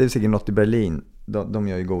inte. Men det är säkert något i Berlin. De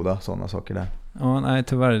gör ju goda sådana saker där. Ja, nej,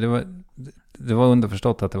 tyvärr. Det var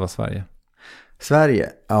underförstått att det var Sverige. Sverige?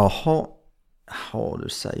 Jaha. Ja, du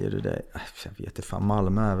säger det. Jag vet inte, fan,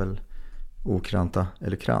 Malmö är väl okranta.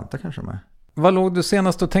 Eller kranta kanske de är. Vad låg du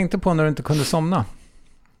senast och tänkte på när du inte kunde somna?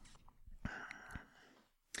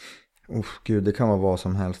 Gud, det kan vara vad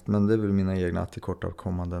som helst. Men det är väl mina egna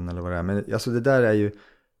tillkortakommanden eller vad det är. Men alltså det där är ju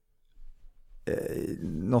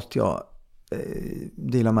något jag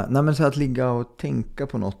delar med. Nej, men så att ligga och tänka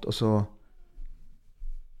på något och så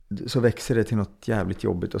växer det till något jävligt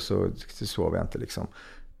jobbigt och så sover jag inte liksom.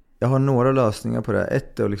 Jag har några lösningar på det.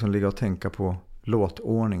 Ett är att liksom ligga och tänka på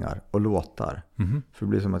låtordningar och låtar. Mm-hmm. För det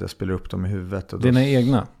blir som att jag spelar upp dem i huvudet. Och dina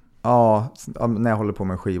egna? Ja, när jag håller på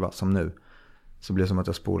med en skiva som nu. Så blir det som att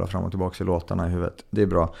jag spolar fram och tillbaka i låtarna i huvudet. Det är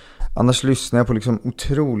bra. Annars lyssnar jag på liksom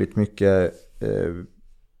otroligt mycket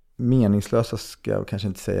meningslösa, ska jag kanske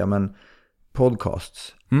inte säga, men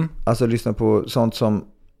podcasts. Mm. Alltså lyssna på sånt som,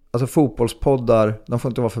 alltså fotbollspoddar, de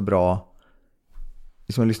får inte vara för bra.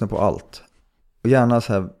 Liksom lyssna på allt. Och gärna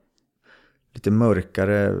så här lite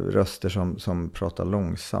mörkare röster som pratar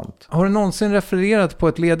långsamt. Har du någonsin refererat på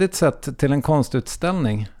ett ledigt sätt till en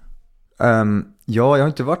konstutställning? Ja, jag har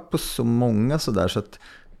inte varit på så många sådär, så att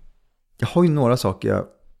jag har ju några saker, jag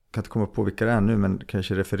kan inte komma på vilka det är nu, men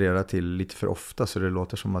kanske referera till lite för ofta så det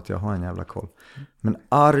låter som att jag har en jävla koll. Men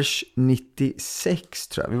Arsch 96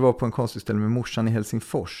 tror jag, vi var på en konstutställning med morsan i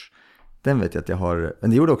Helsingfors. Den vet jag att jag har, men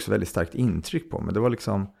det gjorde också väldigt starkt intryck på mig. Det var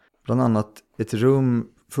liksom bland annat ett rum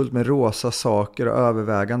fullt med rosa saker och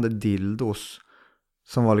övervägande dildos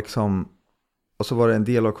som var liksom. Och så var det en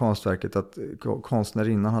del av konstverket att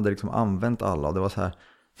konstnärinnan hade liksom använt alla. Och det var så här,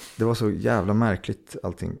 det var så jävla märkligt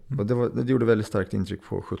allting. Och det gjorde väldigt starkt intryck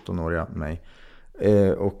på 17-åriga mig.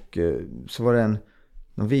 Så var det en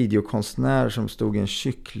videokonstnär som stod i en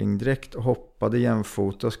kycklingdräkt och hoppade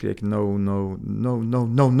jämfota och skrek no, no, no, no,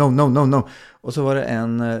 no, no, no, no, no. Och så var det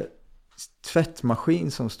en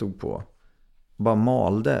tvättmaskin som stod på och bara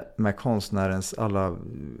malde med konstnärens alla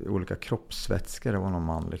olika kroppsvätskor. Det var någon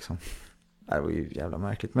man liksom. Det var ju jävla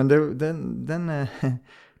märkligt. Men den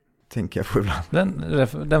tänker jag på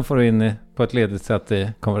ibland. Den får du in på ett ledigt sätt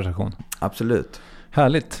i konversation. Absolut.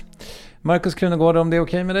 Härligt. Marcus Krunegård, om det är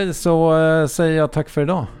okej med dig så säger jag tack för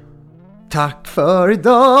idag. Tack för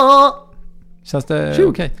idag! Känns det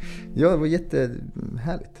okej? Ja, det var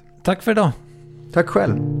jättehärligt. Tack för idag. Tack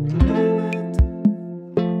själv.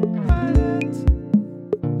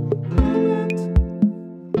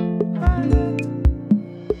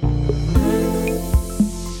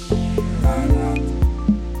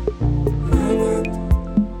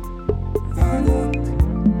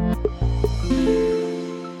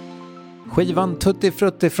 Skivan Tutti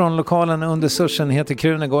Frutti från lokalen under Sursen heter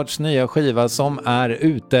Krunegårds nya skiva som är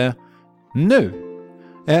ute nu.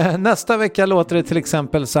 Nästa vecka låter det till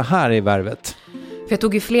exempel så här i Värvet. För jag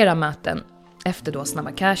tog ju flera möten efter då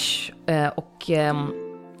Snabba Cash och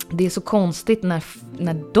det är så konstigt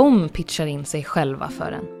när de pitchar in sig själva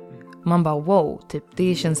för en. Man bara wow, typ,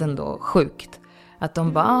 det känns ändå sjukt. Att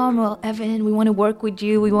de bara, well Evan, we want to work with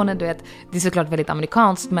you, we want to do it. Det är såklart väldigt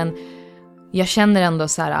amerikanskt, men jag känner ändå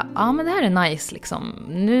så här, men det här är nice liksom.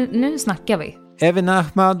 Nu snackar vi. Evin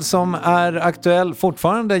Ahmad som är aktuell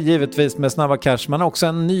fortfarande givetvis med Snabba Cash, men också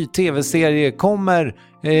en ny tv-serie kommer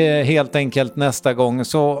helt enkelt nästa gång.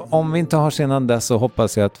 Så om vi inte har sedan dess så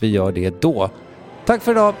hoppas jag att vi gör det då. Tack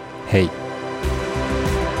för idag. Hej.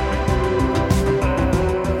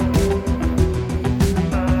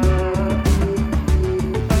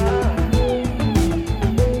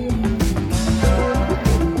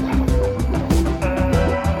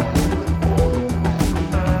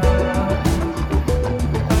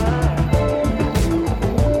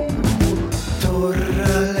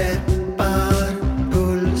 Torra läppar,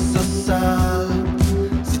 puls och salt,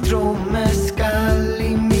 citron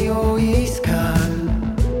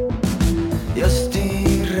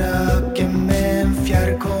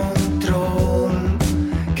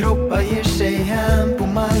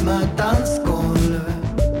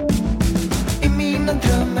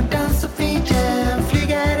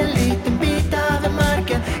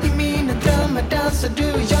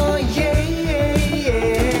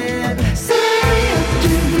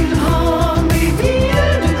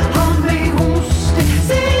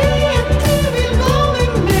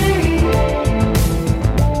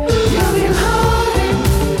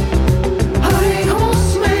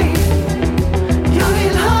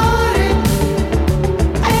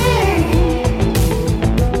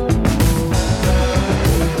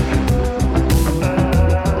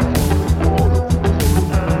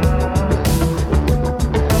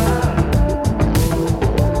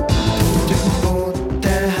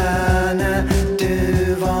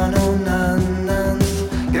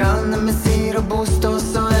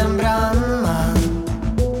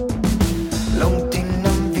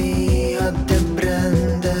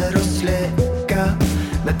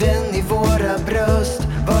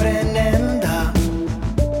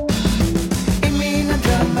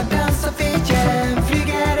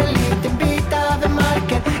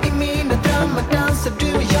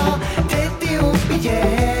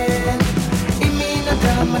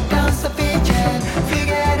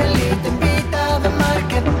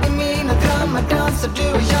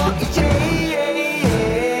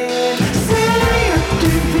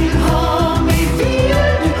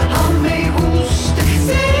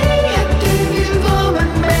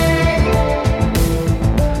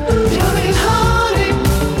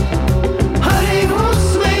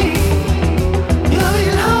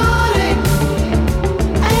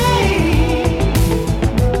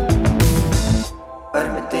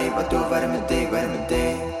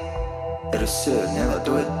du söd? Nej,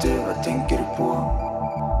 då är du, vad tänker du på?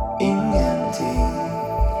 Ingenting.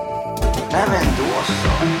 Nej men då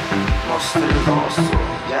så, måste det vara så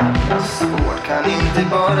jävla svårt? Kan inte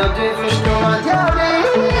bara du förstå att jag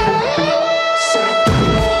vill? Säg att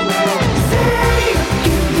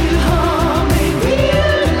du vill ha mig,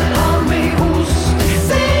 vill ha mig hos.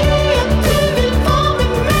 Säg att du vill vara med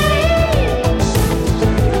mig.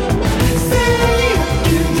 Säg att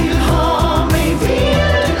du vill ha mig,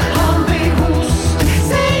 vill ha mig hos.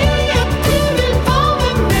 Säg att du vill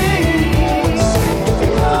vara med mig.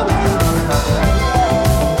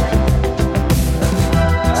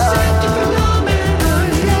 Säg att du vill ha mig.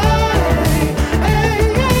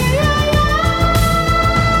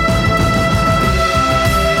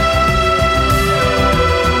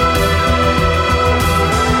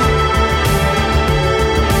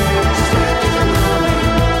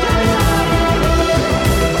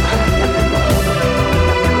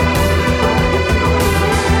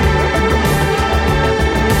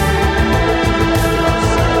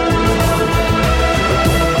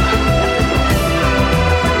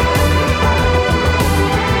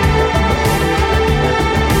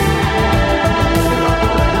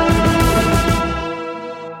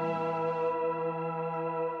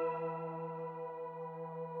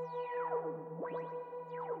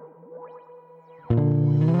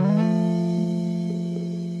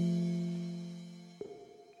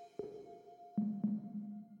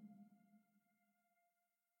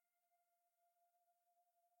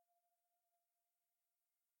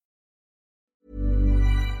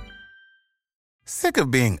 Sick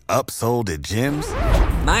of being upsold at gyms?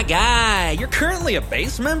 My guy, you're currently a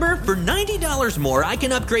base member. For $90 more, I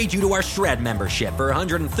can upgrade you to our Shred membership. For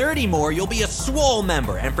 $130 more, you'll be a Swole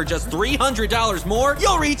member. And for just $300 more,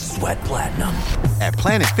 you'll reach Sweat Platinum. At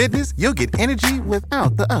Planet Fitness, you'll get energy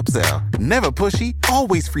without the upsell. Never pushy,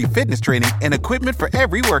 always free fitness training and equipment for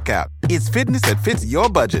every workout. It's fitness that fits your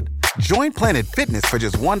budget. Join Planet Fitness for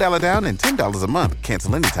just $1 down and $10 a month.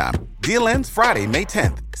 Cancel anytime. Deal ends Friday, May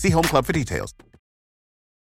 10th. See Home Club for details.